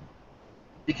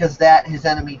because that his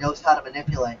enemy knows how to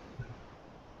manipulate.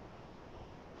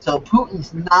 So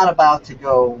Putin's not about to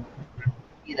go,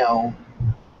 you know,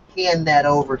 hand that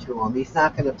over to him. He's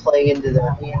not going to play into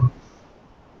their hands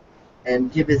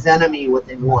and give his enemy what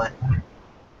they want,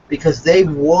 because they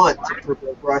want to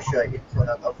provoke Russia into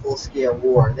a full-scale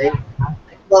war. They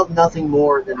love nothing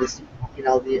more than this, you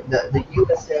know, the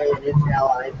USA and its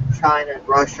allies, China and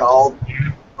Russia, all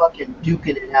fucking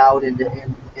duking it out into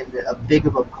a big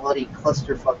of a bloody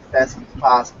clusterfuck fest as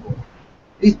possible.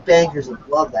 These bankers would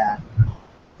love that.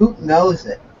 Putin knows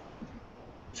it.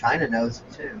 China knows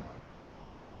it too.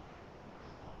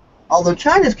 Although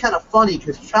China's kind of funny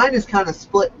because China's kind of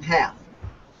split in half.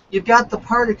 You've got the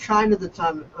part of China that's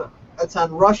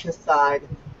on Russia's side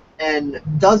and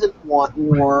doesn't want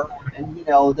war, and you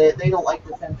know they don't like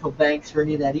the central banks or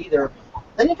any of that either.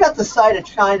 Then you've got the side of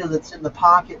China that's in the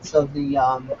pockets of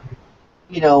the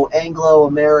you know,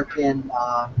 Anglo-American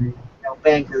you know,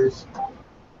 bankers.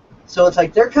 So it's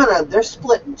like they're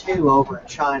split in two over in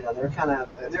China.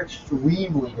 They're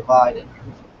extremely divided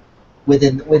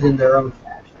within their own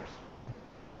faction.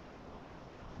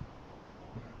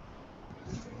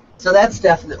 So that's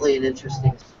definitely an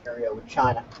interesting scenario with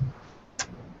China.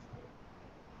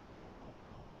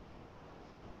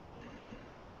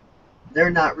 They're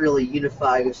not really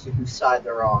unified as to whose side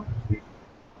they're on.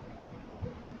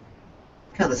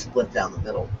 Kind of split down the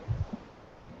middle.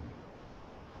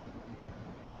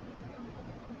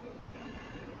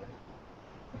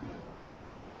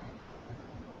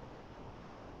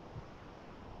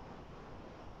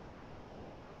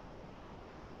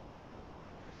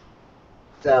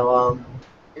 So,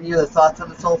 any other thoughts on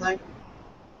this whole thing?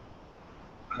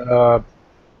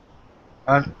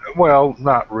 Well,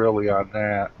 not really on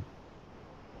that.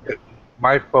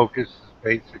 My focus is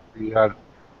basically on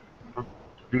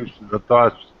producing the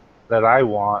thoughts that I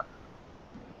want,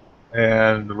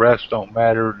 and the rest don't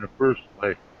matter in the first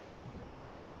place.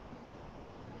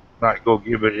 Not go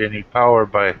give it any power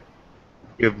by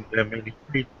giving them any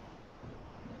credence.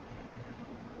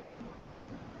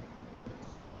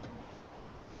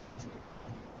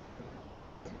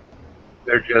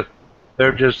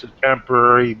 They're just a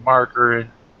temporary marker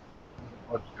in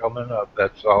what's coming up.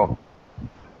 That's all.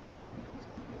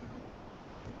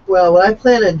 Well, what I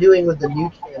plan on doing with the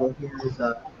new channel here is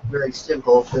very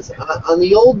simple. Because on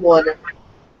the old one,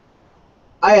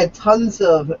 I had tons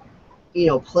of, you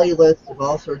know, playlists of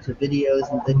all sorts of videos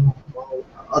and things from all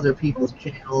other people's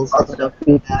channels and stuff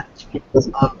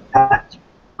like that.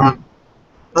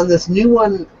 On this new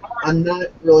one, I'm not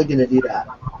really going to do that.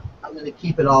 I'm going to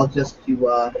keep it all just to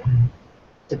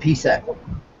PSEC.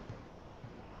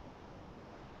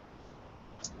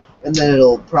 And then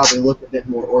it'll probably look a bit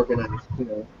more organized, you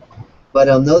know. But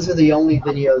those are the only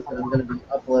videos that I'm going to be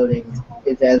uploading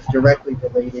is as directly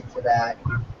related to that,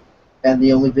 and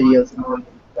the only videos I'm going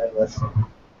to be playlist.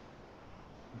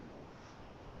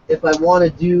 If I want to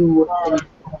do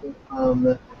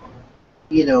any,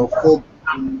 you know, full,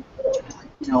 you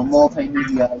know,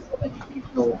 multimedia,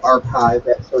 educational archive,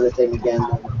 that sort of thing again,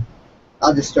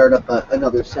 I'll just start up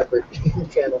another separate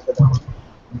channel for that.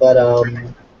 But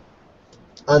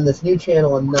on this new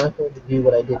channel, I'm not going to do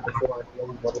what I did before on the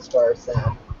old one as far as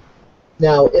that.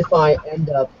 Now, if I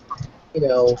end up, you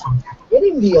know,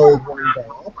 getting the old one back,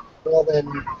 well then,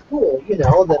 cool, you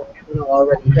know, then I'll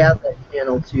already have that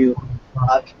channel to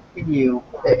continue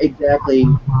exactly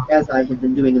as I had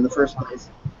been doing in the first place.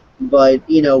 But,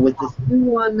 you know, with this new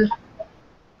one,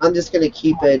 I'm just going to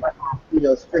keep it, you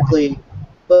know, strictly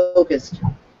focused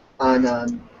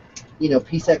on, you know,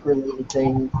 PSEC related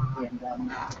things, and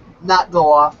not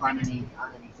go off on any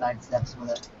side steps with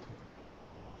it.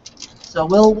 So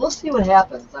we'll see what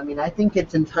happens. I mean, I think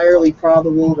it's entirely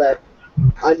probable that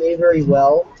I may very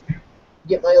well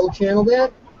get my old channel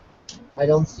back. I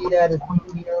don't see that as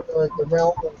being beyond the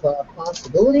realm of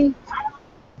possibility.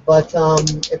 But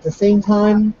at the same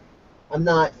time, I'm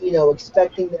not, you know,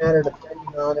 expecting that or depending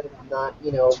on it. I'm not,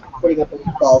 putting up any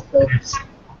false hopes,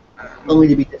 only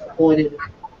to be disappointed.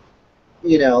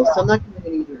 So I'm not going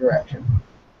in either direction.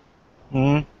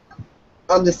 Mm-hmm.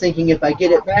 I'm just thinking if I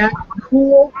get it back,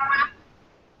 cool.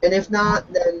 And if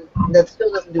not, then that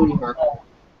still doesn't do any harm.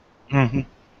 Mm-hmm.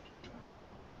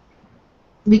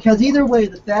 Because either way,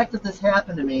 the fact that this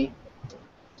happened to me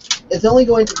is only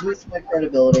going to boost my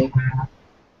credibility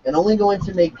and only going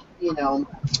to make,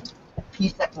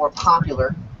 PSEC more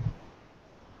popular.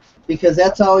 Because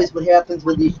that's always what happens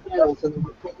with these channels, and they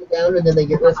get taken down and then they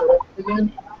get resurrected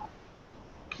again.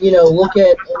 Look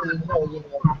at,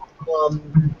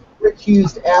 Rick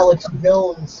used Alex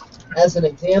Jones as an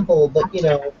example, but,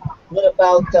 what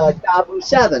about Gabu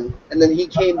 7? And then he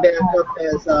came back up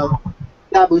as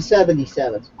Gabu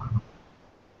 77.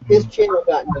 His channel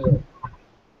got nailed.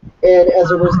 And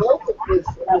as a result of his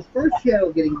first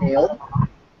channel getting nailed,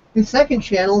 his second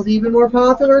channel is even more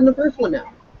popular than the first one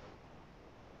now.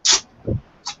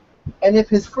 And if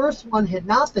his first one had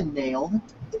not been nailed,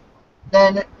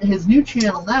 then his new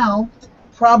channel now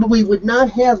probably would not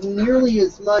have nearly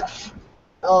as much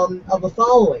of a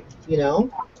following,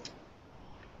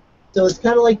 So it's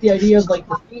kind of like the idea of like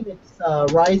the phoenix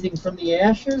rising from the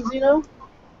ashes,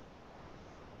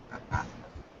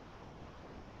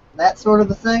 That sort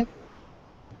of a thing.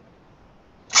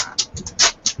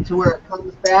 To where it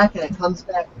comes back and it comes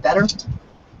back better.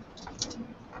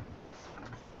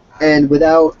 And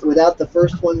without the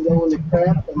first one going to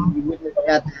crap, then you wouldn't have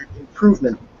had that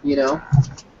improvement, You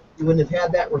wouldn't have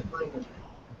had that refinement.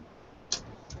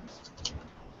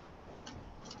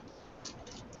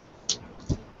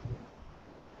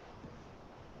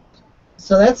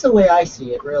 So that's the way I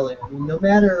see it, really. I mean, no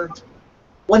matter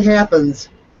what happens,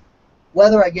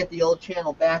 whether I get the old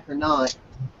channel back or not,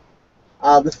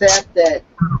 the fact that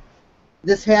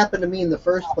this happened to me in the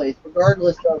first place,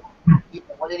 regardless of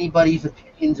what anybody's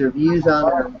opinions or views on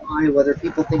it or why, whether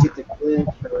people think it's a glitch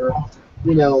or,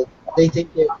 they think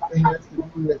it has to do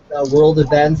with world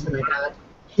events and I got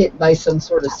hit by some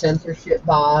sort of censorship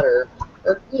bot or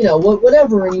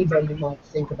whatever anybody might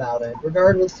think about it,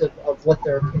 regardless of what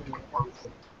their opinion is,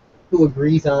 who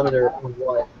agrees on it or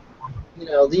what.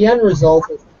 The end result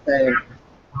is the same.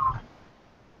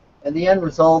 And the end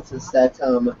result is that,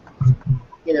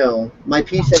 my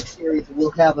PSEC series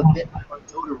will have a bit more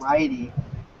notoriety,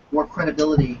 more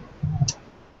credibility,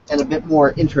 and a bit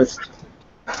more interest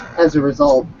as a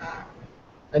result.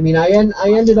 I mean, I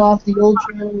ended off the old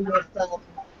channel with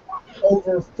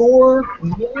over 4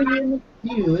 million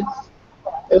views.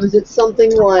 It was at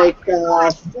something like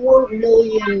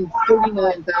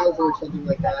 4,049,000 or something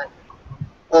like that.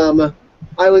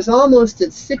 I was almost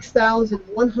at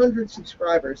 6,100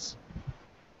 subscribers.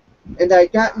 And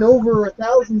I'd gotten over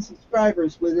 1,000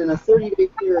 subscribers within a 30-day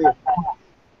period.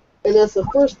 And that's the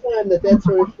first time that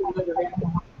sort of shit ever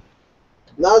happened.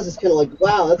 And I was just kind of like,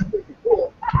 wow, that's pretty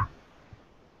cool.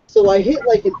 So I hit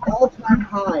like an all-time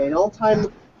high, an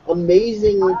all-time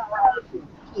amazing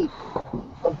peak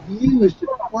of views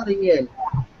just flooding in,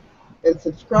 and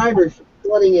subscribers just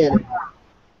flooding in.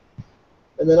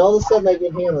 And then all of a sudden I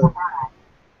get hammered.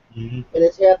 Mm-hmm. And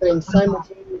it's happening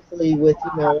simultaneously with,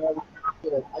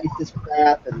 ISIS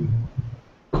crap and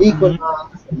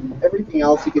Equinox and everything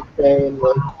else you could say. And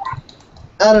like,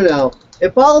 I don't know.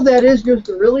 If all of that is just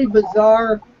a really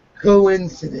bizarre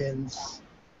coincidence,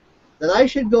 then I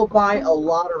should go buy a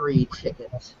lottery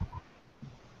ticket.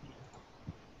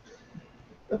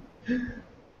 And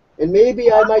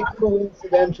maybe I might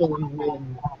coincidentally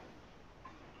win.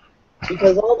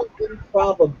 Because all the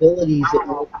improbabilities at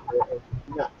work here are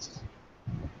nuts.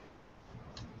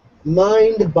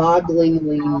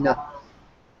 Mind-bogglingly nuts.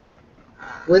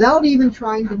 Without even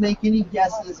trying to make any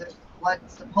guesses at what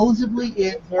supposedly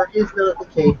is or is not the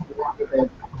case with this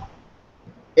event,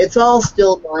 it's all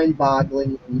still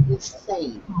mind-bogglingly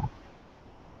insane.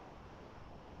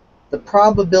 The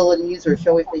probabilities, or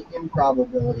shall we say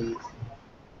improbabilities,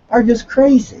 are just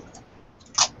crazy.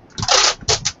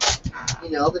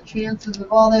 The chances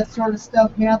of all that sort of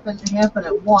stuff happen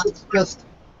at once, just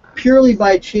purely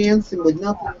by chance and with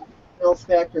nothing else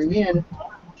factoring in.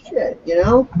 Shit,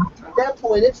 At that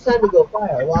point, it's time to go buy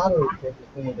a lottery ticket,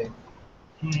 maybe.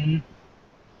 Mm-hmm.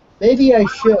 Maybe I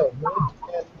should.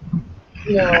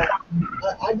 Maybe, I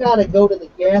gotta go to the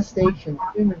gas station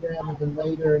sooner rather than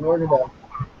later in order to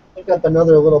pick up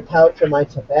another little pouch of my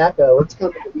tobacco. It's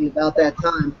going to be about that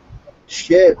time.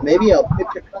 Shit, maybe I'll pitch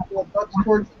a couple of bucks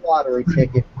towards the lottery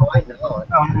ticket. Why not?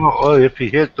 Well, if you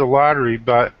hit the lottery,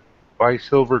 buy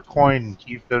silver coin and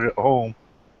keep it at home.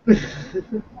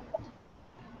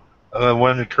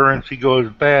 When the currency goes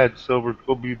bad, silver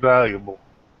will be valuable.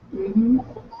 Mm-hmm.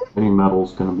 Any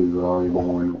metal's going to be valuable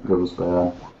when it goes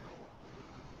bad.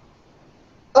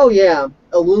 Oh yeah,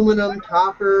 aluminum,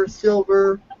 copper,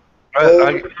 silver,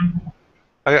 gold.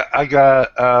 I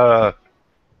got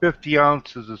 50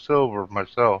 ounces of silver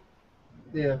myself.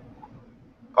 Yeah.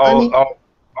 I All mean, all,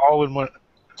 all in one.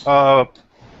 Uh,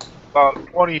 about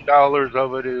 $20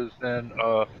 of it is then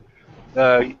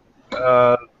the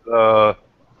the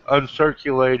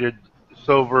uncirculated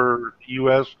silver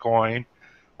U.S. coin.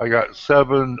 I got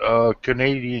 7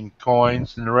 Canadian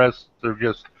coins, and the rest are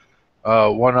just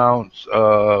 1 ounce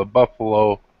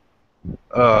buffalo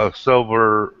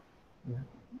silver.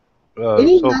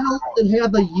 any Silver. metals that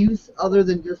have a use other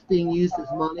than just being used as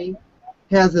money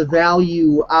has a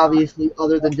value, obviously,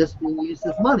 other than just being used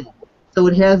as money. So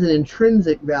it has an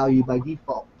intrinsic value by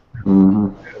default. Mm-hmm.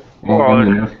 Well,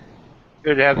 Ammunition.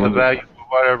 it has the And, value of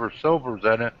whatever silver's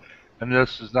in it, and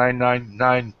this is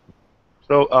 999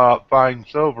 so fine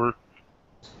silver.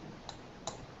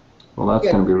 well, that's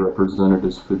Yeah. going to be represented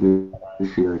as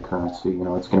fiduciary currency. You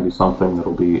know, it's going to be something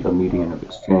that'll be a medium of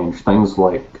exchange. Things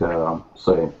like,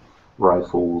 say,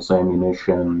 rifles,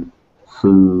 ammunition,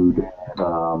 food,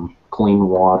 clean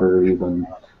water, even.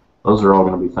 Those are all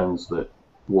going to be things that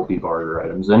will be barter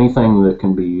items. Anything that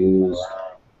can be used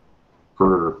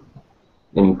for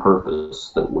any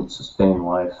purpose that would sustain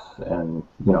life and,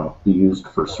 you know, be used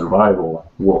for survival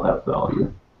will have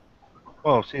value.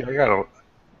 Well, see,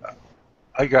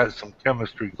 I got some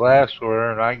chemistry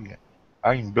glassware, and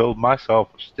I can build myself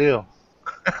a still.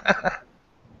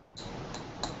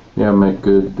 Yeah, make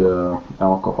good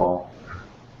alcohol.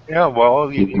 Yeah,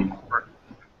 well, You can,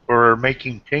 for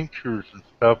making tinctures and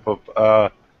stuff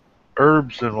of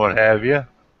herbs and what have you.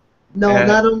 No, And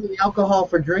not only alcohol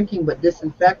for drinking, but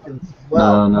disinfectants as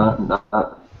well. no,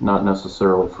 not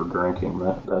necessarily for drinking.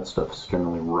 That stuff's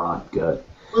generally rot gut.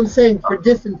 I'm saying for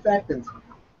disinfectants.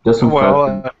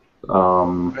 Disinfectant, well,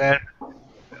 um, and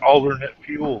alternate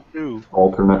fuel too.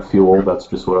 alternate fuel. That's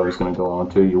just what I was going to go on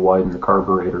to. You widen the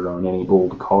carburetor on any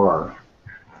old car,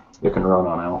 it can run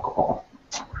on alcohol.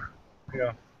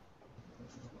 Yeah,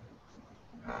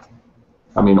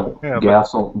 I mean, yeah,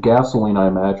 but gasoline, I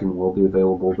imagine, will be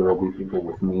available. There will be people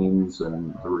with means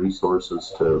and the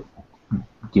resources to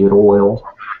get oil.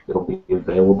 It'll be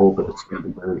available, but it's going to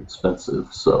be very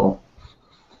expensive. So,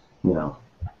 you know,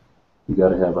 you got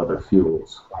to have other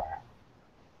fuels.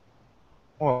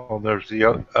 well, there's the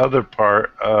other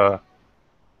part.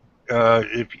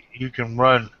 If you can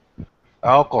run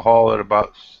alcohol at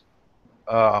about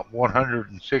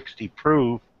 160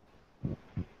 proof,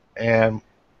 and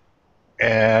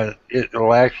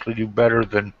it'll actually do better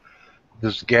than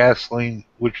this gasoline,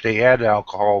 which they add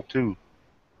alcohol to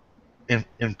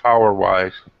in power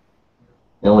wise.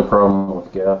 The only problem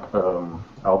with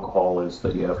alcohol is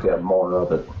that you have to have more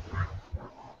of it.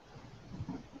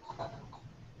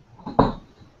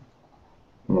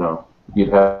 You know, you'd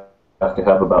have to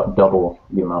have about double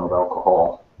the amount of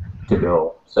alcohol to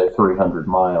go, say, 300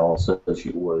 miles as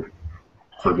you would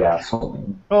for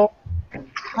gasoline. Well,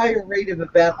 Higher rate of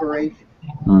evaporation.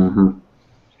 Mm-hmm.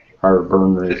 Higher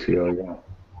burn ratio, yeah.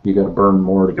 You got to burn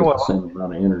more to get the same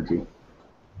amount of energy.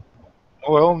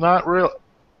 well, not real.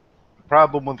 The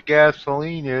problem with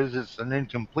gasoline is it's an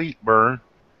incomplete burn.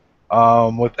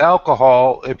 With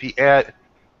alcohol, if you add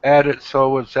it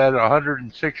so it's at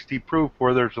 160 proof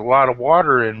where there's a lot of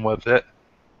water in with it,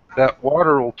 that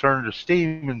water will turn to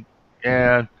steam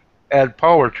and add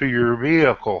power to your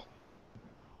vehicle.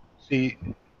 See,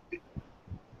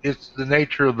 it's the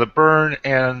nature of the burn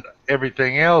and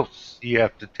everything else you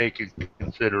have to take into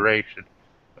consideration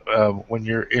when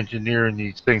you're engineering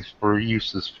these things for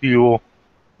use as fuel.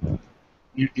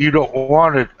 You don't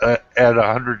want it at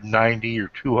 190 or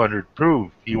 200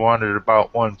 proof. You want it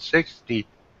about 160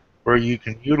 where you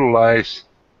can utilize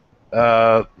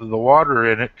the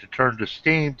water in it to turn to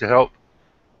steam to help,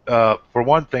 for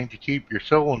one thing, to keep your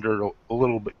cylinder a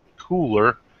little bit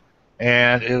cooler,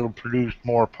 and it'll produce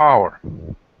more power.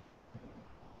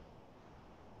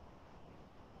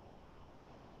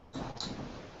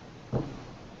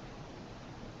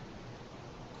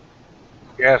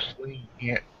 Gasoline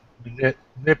can't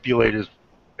manipulate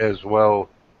as well.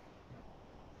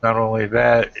 Not only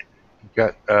that, you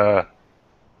got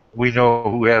we know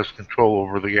who has control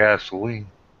over the gasoline.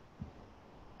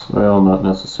 Well, not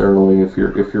necessarily. If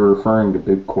you're referring to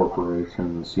big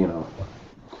corporations, you know,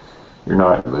 you're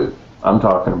not. I'm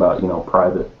talking about, you know,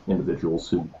 private individuals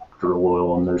who drill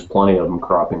oil, and there's plenty of them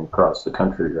cropping across the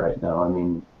country right now. I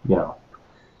mean, you know,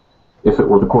 if it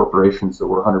were the corporations that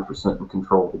were 100% in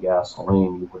control of the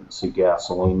gasoline, you wouldn't see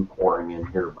gasoline pouring in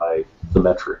here by the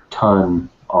metric ton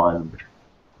on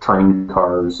train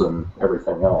cars and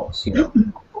everything else, you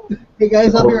know. Hey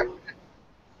guys, I'll be right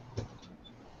back.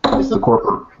 The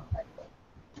corporate.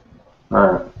 All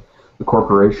right. The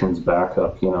corporation's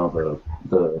backup,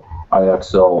 the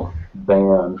IXL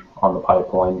ban on the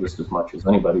pipeline just as much as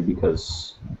anybody,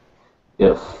 because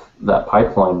if that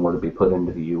pipeline were to be put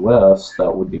into the U.S.,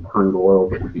 that would be crude oil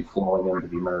that would be flowing into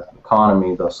the American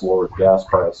economy, thus lowered gas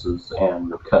prices,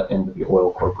 and would cut into the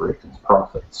oil corporation's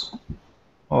profits.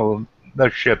 Well, they'll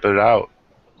ship it out.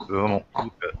 They don't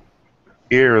keep it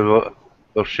here.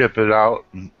 They'll ship it out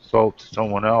and sell it to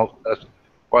someone else. That's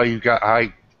why you got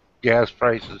high gas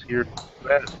prices here in the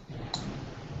U.S.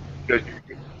 Because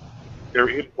they're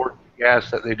importing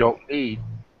gas that they don't need,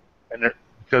 and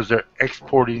because they're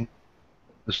exporting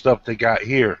the stuff they got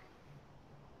here.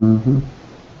 Mm-hmm.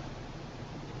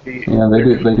 Yeah, they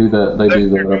do that. They do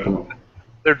that up in.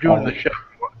 They're doing the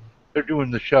shuffle. They're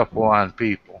doing the shuffle on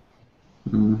people.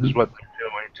 Mm-hmm. Is what they're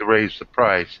doing to raise the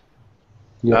price.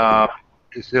 Yep.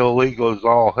 It's illegal as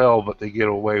all hell, but they get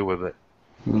away with it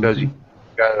because you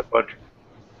got a bunch of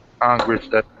Congress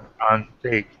that's on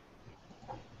take.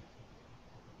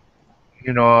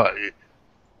 I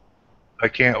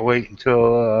can't wait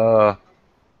until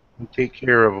we take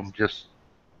care of them. Just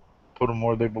put them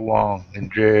where they belong, in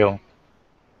jail.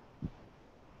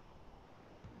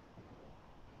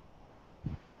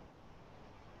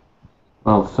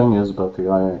 Well, the thing is about the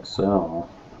IXL,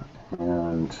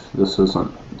 and this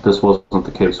wasn't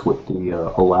the case with the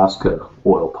Alaska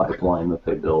oil pipeline that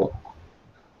they built.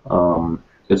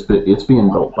 It's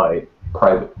being built by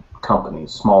private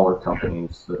companies, smaller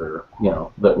companies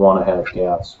that want to have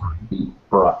gas be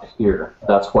brought here.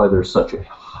 That's why there's such a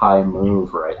high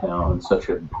move right now and such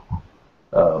a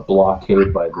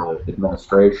blockade by the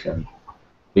administration,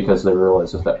 because they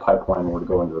realize if that pipeline were to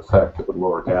go into effect, it would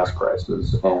lower gas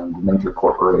prices, and major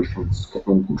corporations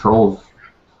in control of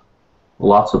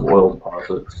lots of oil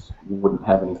deposits wouldn't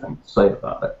have anything to say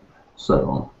about it.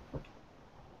 So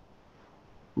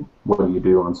what do you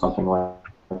do on something like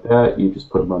that? You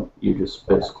just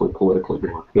basically politically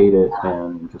blockade it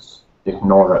and just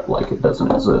ignore it like it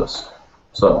doesn't exist.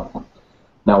 So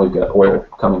now we've got oil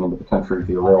coming into the country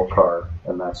via rail car,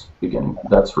 and that's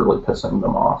really pissing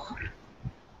them off.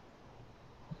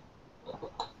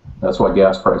 That's why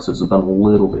gas prices have been a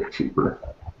little bit cheaper.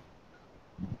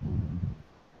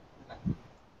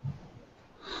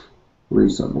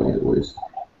 Recently, at least.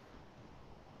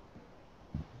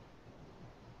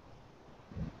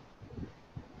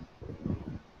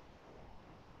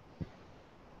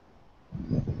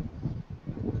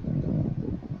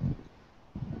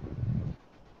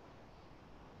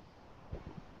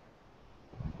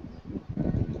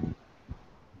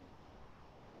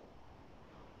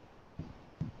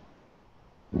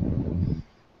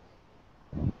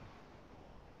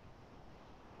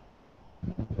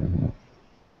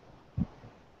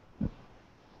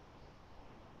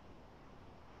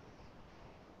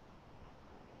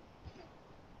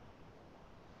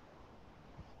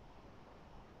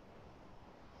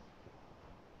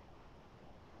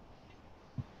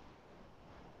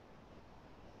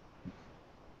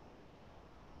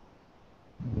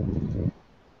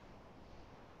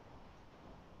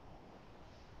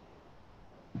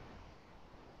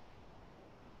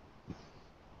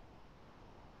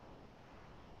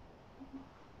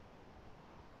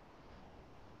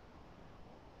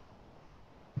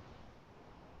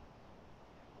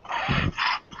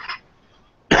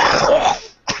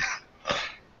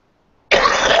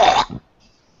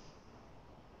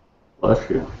 Bless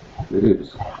you. Jeez.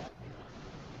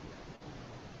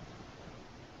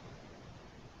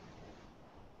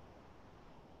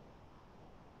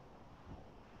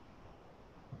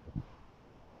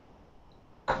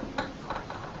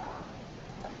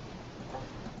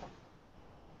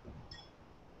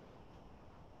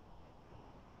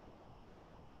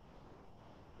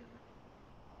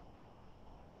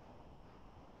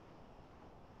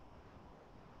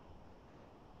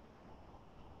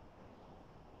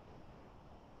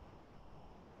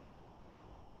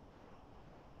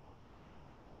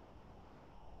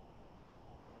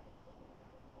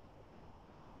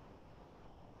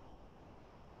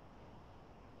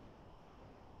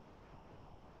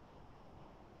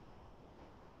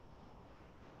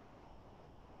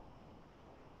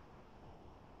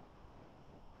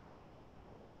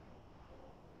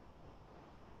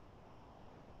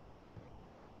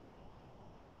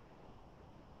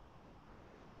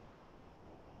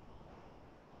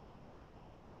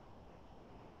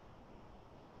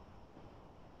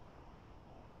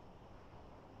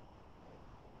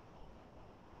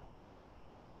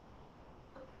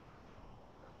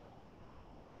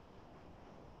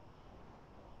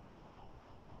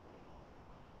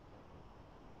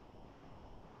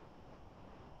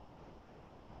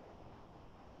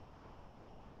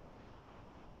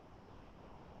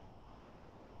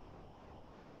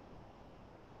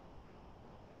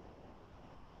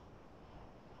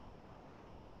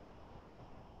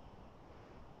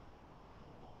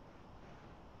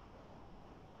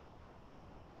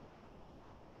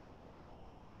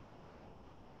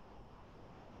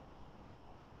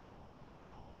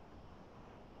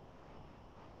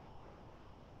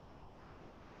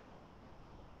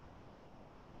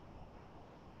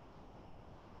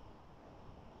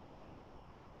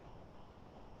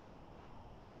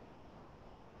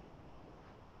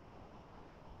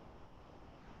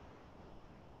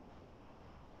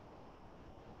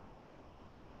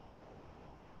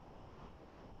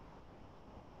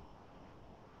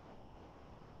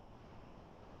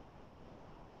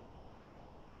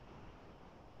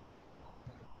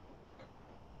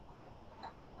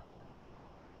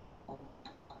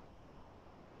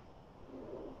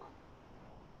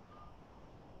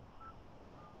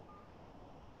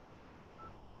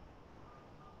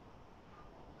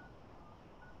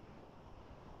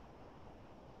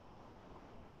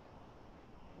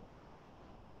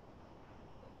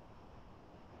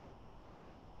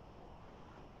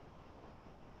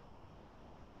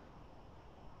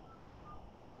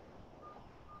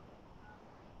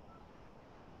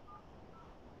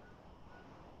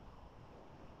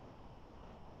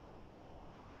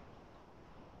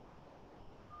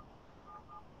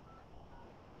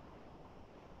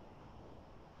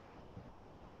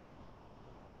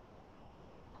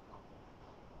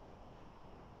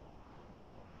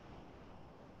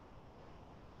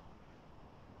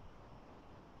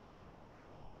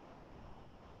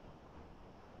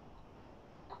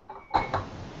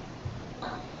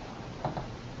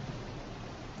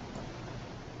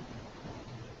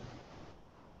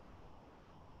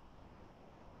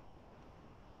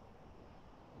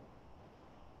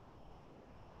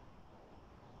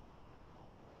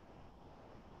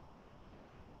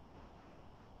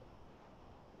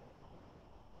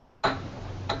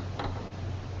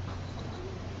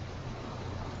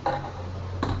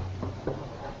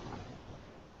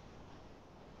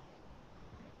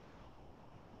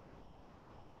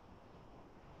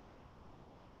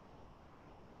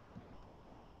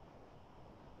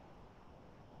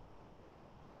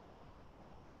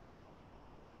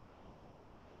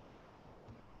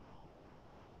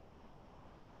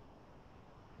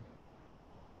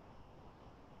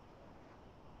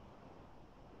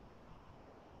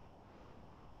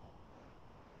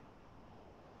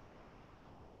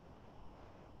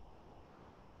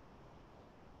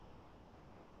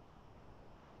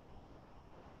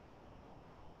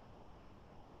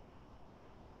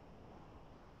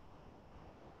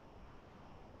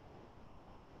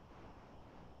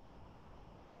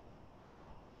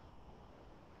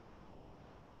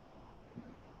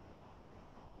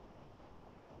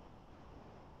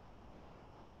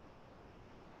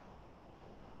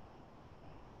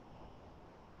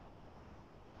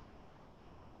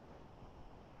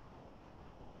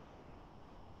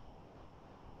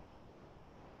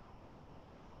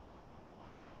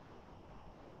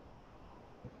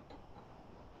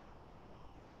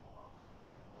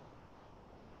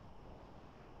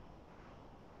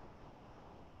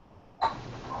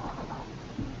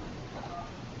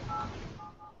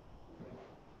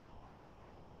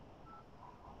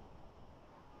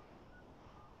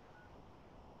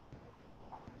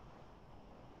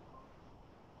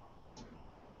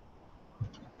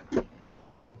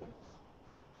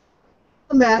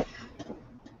 I'm back.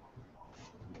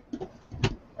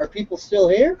 Are people still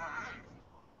here?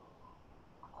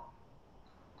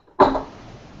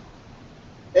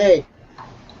 Hey.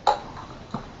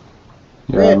 Yeah,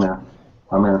 Rich, I'm here.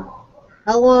 I'm here.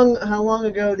 how long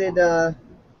ago did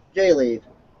Jay leave?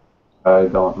 I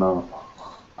don't know.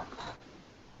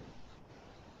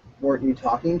 Weren't you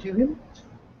talking to him?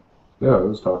 Yeah, I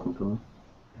was talking to him.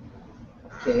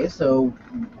 Okay, so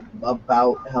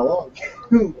about how long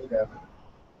ago?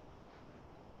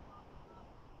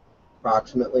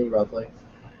 Approximately, roughly.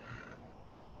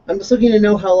 I'm just looking to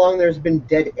know how long there's been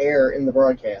dead air in the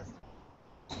broadcast.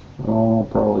 Oh,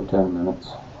 probably 10 minutes.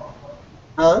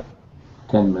 Huh?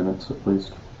 10 minutes at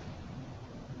least.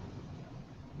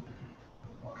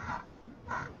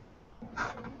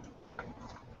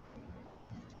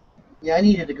 Yeah, I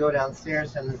needed to go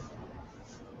downstairs and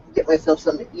get myself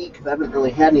something to eat because I haven't really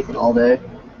had anything all day.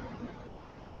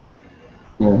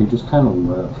 Yeah, he just kind of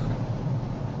left.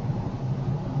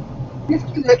 His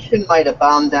connection might have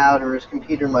bombed out, or his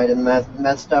computer might have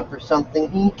messed up, or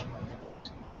something.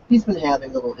 He's been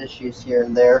having little issues here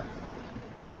and there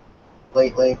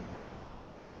lately.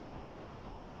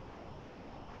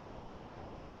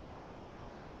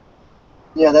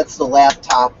 Yeah, that's the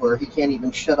laptop where he can't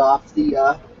even shut off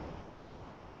the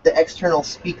external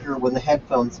speaker when the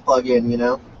headphones plug in.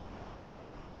 To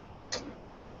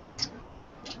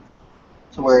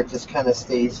where it just kind of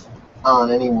stays on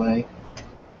anyway.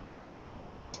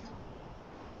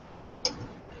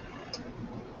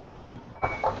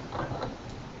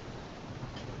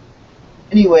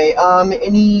 Anyway,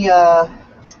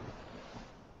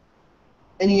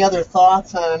 any other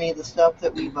thoughts on any of the stuff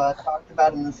that we've talked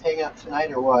about in this hangout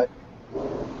tonight, or what?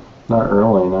 Not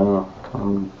really, no.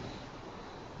 I'm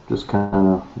just kind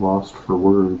of lost for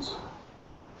words.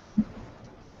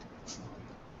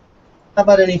 How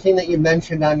about anything that you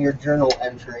mentioned on your journal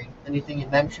entry? Anything you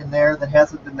mentioned there that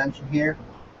hasn't been mentioned here?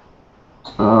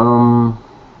 Not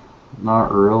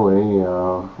really.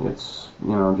 It's,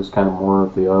 just kind of more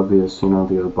of the obvious, the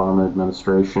Obama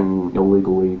administration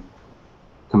illegally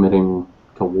committing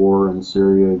to war in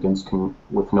Syria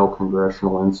with no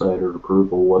congressional insider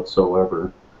approval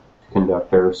whatsoever to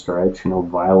conduct airstrikes,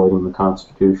 violating the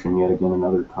Constitution yet again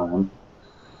another time.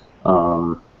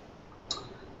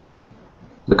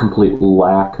 The complete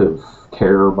lack of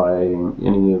care by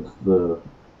any of the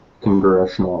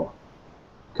congressional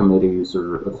committees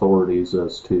or authorities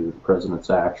as to the president's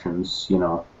actions,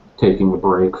 taking a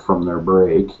break from their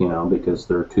break, because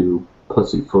they're too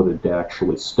pussyfooted to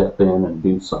actually step in and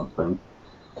do something.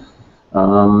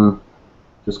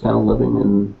 Just kind of living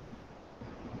in,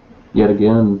 yet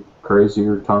again,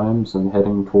 crazier times and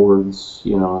heading towards,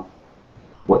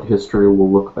 what history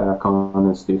will look back on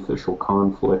as the official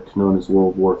conflict known as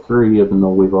World War III, even though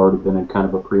we've already been in kind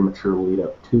of a premature lead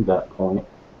up to that point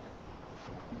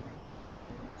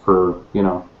for,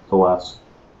 the last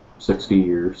 60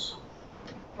 years.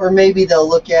 Or maybe they'll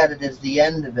look at it as the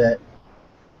end of it.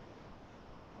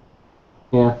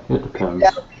 Yeah, it depends.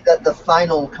 That'll be the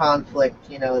final conflict,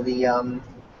 the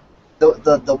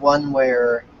one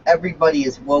where everybody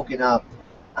is woken up.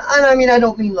 And I mean, I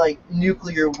don't mean like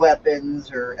nuclear weapons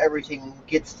or everything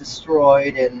gets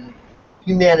destroyed and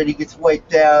humanity gets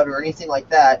wiped out or anything like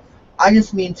that. I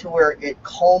just mean to where it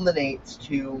culminates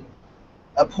to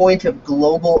a point of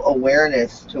global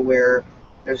awareness to where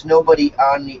there's nobody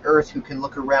on the earth who can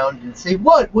look around and say,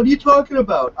 What are you talking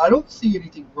about? I don't see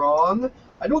anything wrong.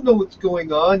 I don't know what's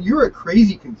going on. You're a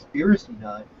crazy conspiracy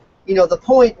nut. The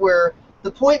point where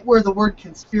the word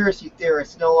conspiracy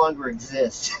theorist no longer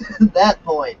exists. That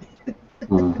point.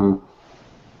 Mm-hmm.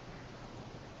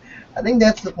 I think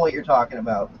that's the point you're talking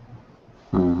about.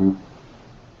 Mm-hmm.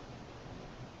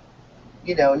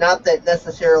 Not that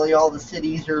necessarily all the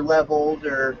cities are leveled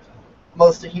or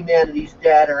most of humanity's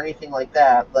dead or anything like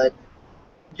that, but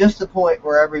just the point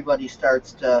where everybody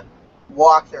starts to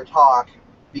walk their talk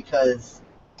because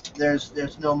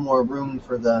there's no more room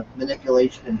for the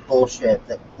manipulation and bullshit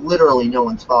that literally no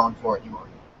one's falling for anymore.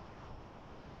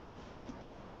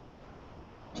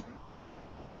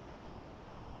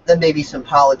 Then maybe some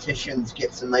politicians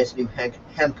get some nice new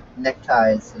hemp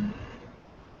neckties and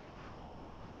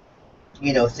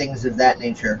things of that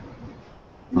nature.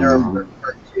 Nuremberg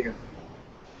Part 2.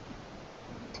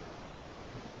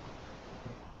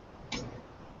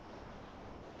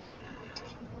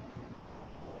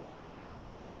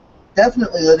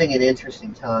 Definitely living in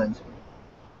interesting times.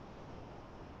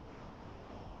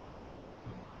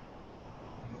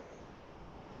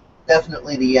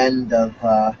 Definitely the end of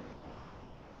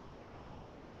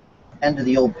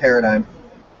the old paradigm.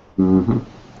 Mm-hmm.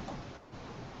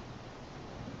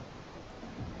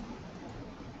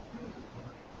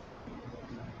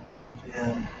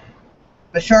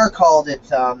 Bashar called it,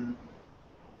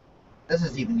 this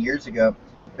is even years ago,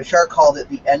 Bashar called it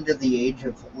the end of the age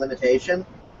of limitation.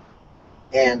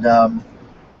 And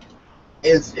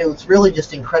it was really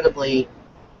just incredibly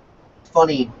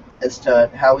funny as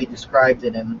to how he described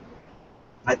it, and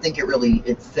I think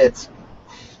it fits.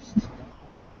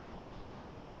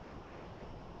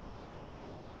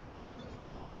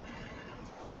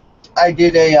 I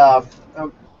did I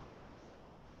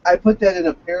put that in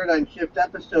a paradigm shift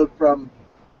episode from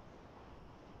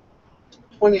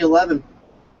 2011,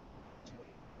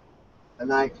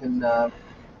 and I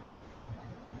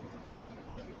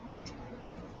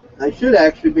should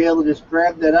actually be able to just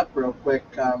grab that up real quick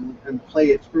and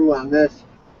play it through on this.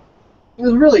 It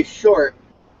was really short.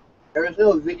 There was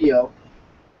no video.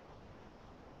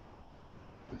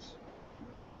 It's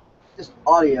just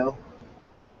audio.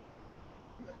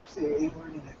 Let's see, where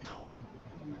did it go?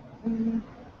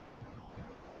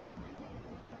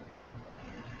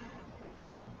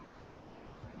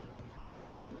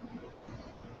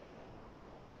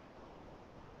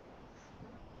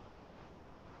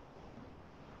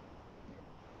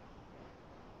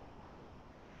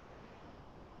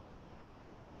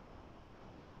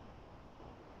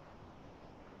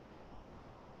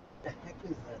 What the heck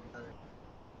is that thing?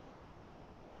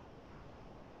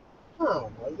 Oh,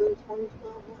 was it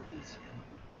 2012?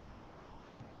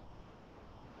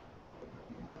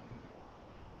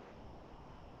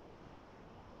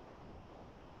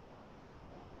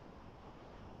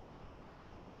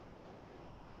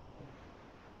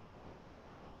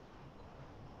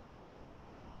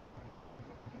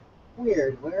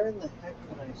 Weird. Where in the heck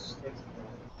can I stick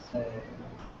that? Say.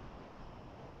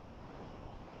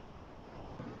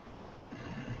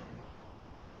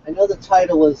 I know the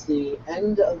title is The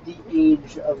End of the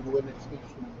Age of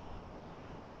Limitation.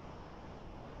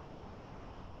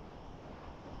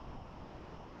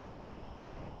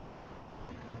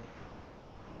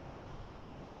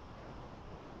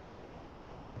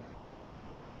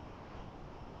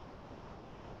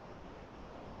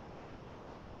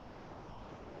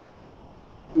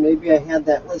 Maybe I had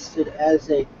that listed as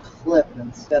a clip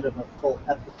instead of a full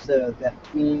episode. That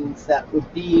means that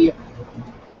would be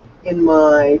in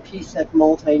my PSEC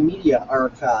multimedia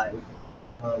archive,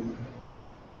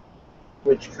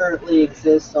 which currently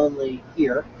exists only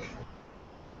here.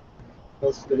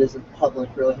 Most of it isn't public,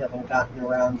 really haven't gotten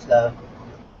around to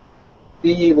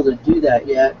being able to do that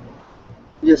yet,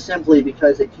 just simply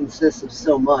because it consists of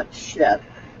so much shit.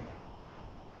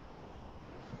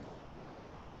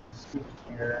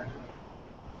 Here.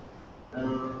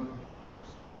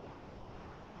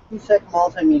 PSEC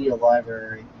multimedia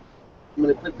library. I'm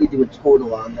going to quickly do a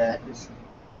total on that, just see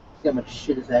how much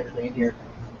shit is actually in here.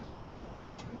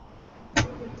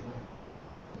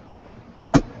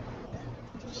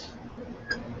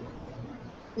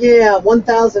 Yeah,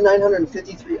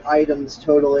 1,953 items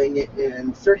totaling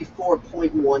in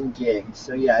 34.1 gigs.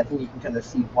 So yeah, I think you can kind of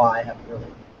see why I haven't really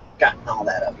gotten all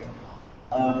that up here.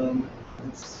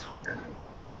 Let's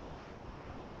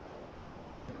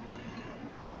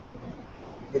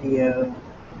video.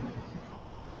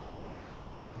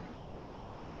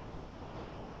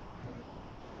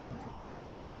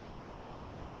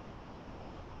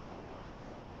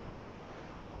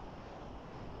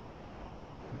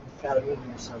 Gotta be here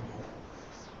somewhere.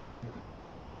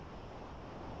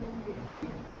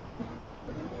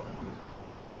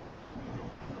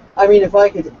 I mean, if I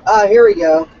could. Here we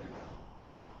go.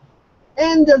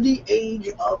 End of the Age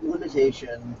of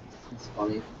Limitation. It's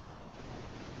funny.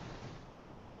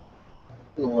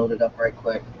 I'm gonna load it up right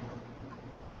quick.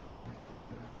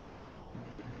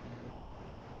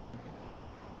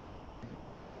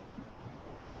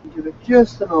 Give it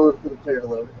just a moment for the player to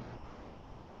load.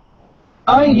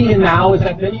 The idea now is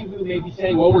that many of you may be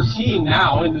saying, well, we're seeing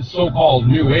now in this so-called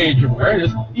new age of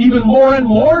awareness, even more and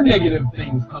more negative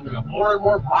things coming up, more and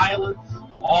more violence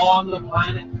on the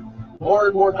planet, more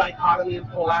and more dichotomy and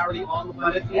polarity on the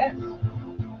planet. Yes,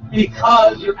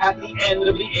 because you're at the end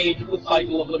of the age of the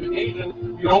cycle of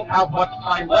limitation, you don't have much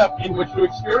time left in which to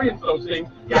experience those things.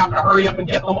 You have to hurry up and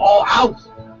get them all out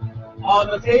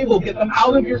on the table, get them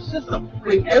out of your system,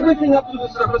 bring everything up to the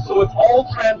surface so it's all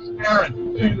transparent,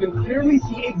 so you can clearly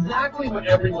see exactly what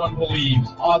everyone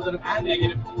believes, positive and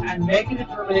negative, and make a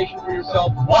determination for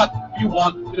yourself what you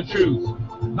want to choose.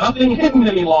 Nothing hidden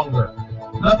any longer.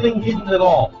 Nothing hidden at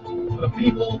all. The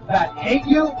people that hate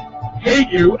you,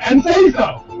 and say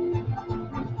so.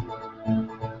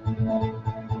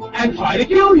 And try to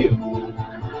kill you.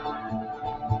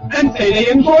 And say they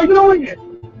enjoy doing it.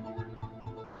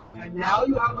 And now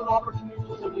you have an opportunity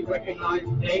to simply recognize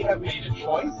they have made a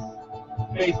choice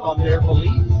based on their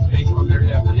beliefs, based on their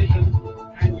definition,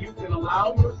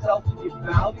 allow yourself to give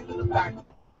value to the fact.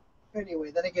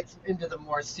 Anyway, then it gets into the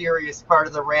more serious part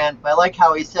of the rant. But I like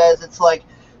how he says it's like,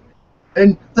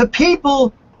 and the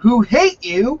people who hate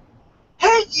you,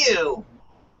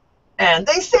 and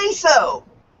they say so,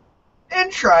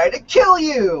 and try to kill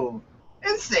you,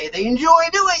 and say they enjoy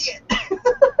doing it.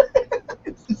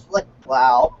 It's just like,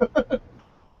 wow.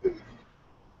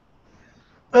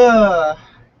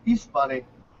 He's funny.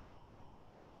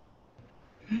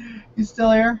 You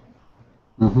still here?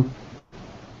 Mm-hmm.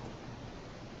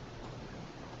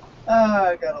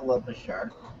 I gotta love the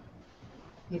shark.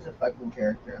 He's a fucking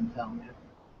character, I'm telling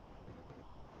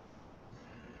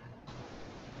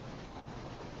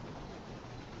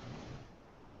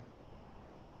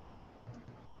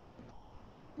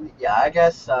you. Yeah, I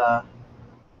guess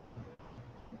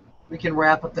we can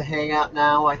wrap up the hangout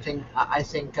now. I think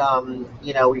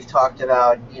you know, we've talked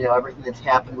about, you know, everything that's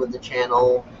happened with the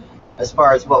channel as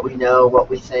far as what we know, what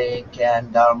we think,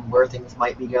 and where things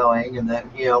might be going, and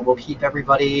then, you know, we'll keep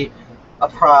everybody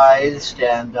apprised,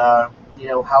 and you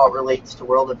know, how it relates to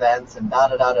world events, and da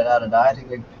da da da da da da. I think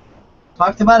we've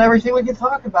talked about everything we can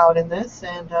talk about in this,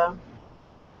 and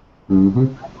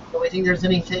Mm-hmm. I don't really think there's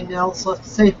anything else left to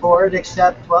say for it,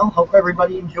 except, well, hope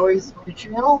everybody enjoys the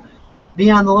channel.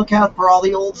 Be on the lookout for all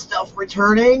the old stuff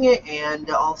returning, and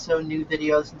also new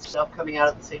videos and stuff coming out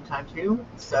at the same time too.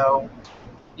 So,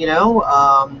 you know,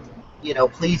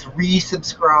 please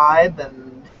resubscribe,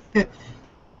 and you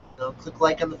know, click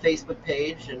like on the Facebook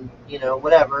page, and, you know,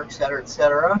 whatever, etc.,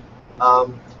 etc.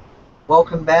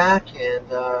 Welcome back,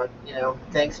 and you know,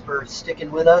 thanks for sticking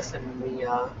with us, and we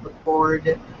look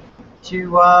forward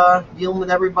to dealing with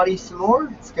everybody some more.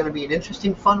 It's going to be an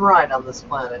interesting, fun ride on this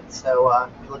planet, so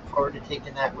we look forward to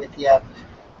taking that with you.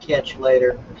 Catch you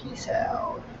later. Peace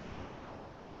out.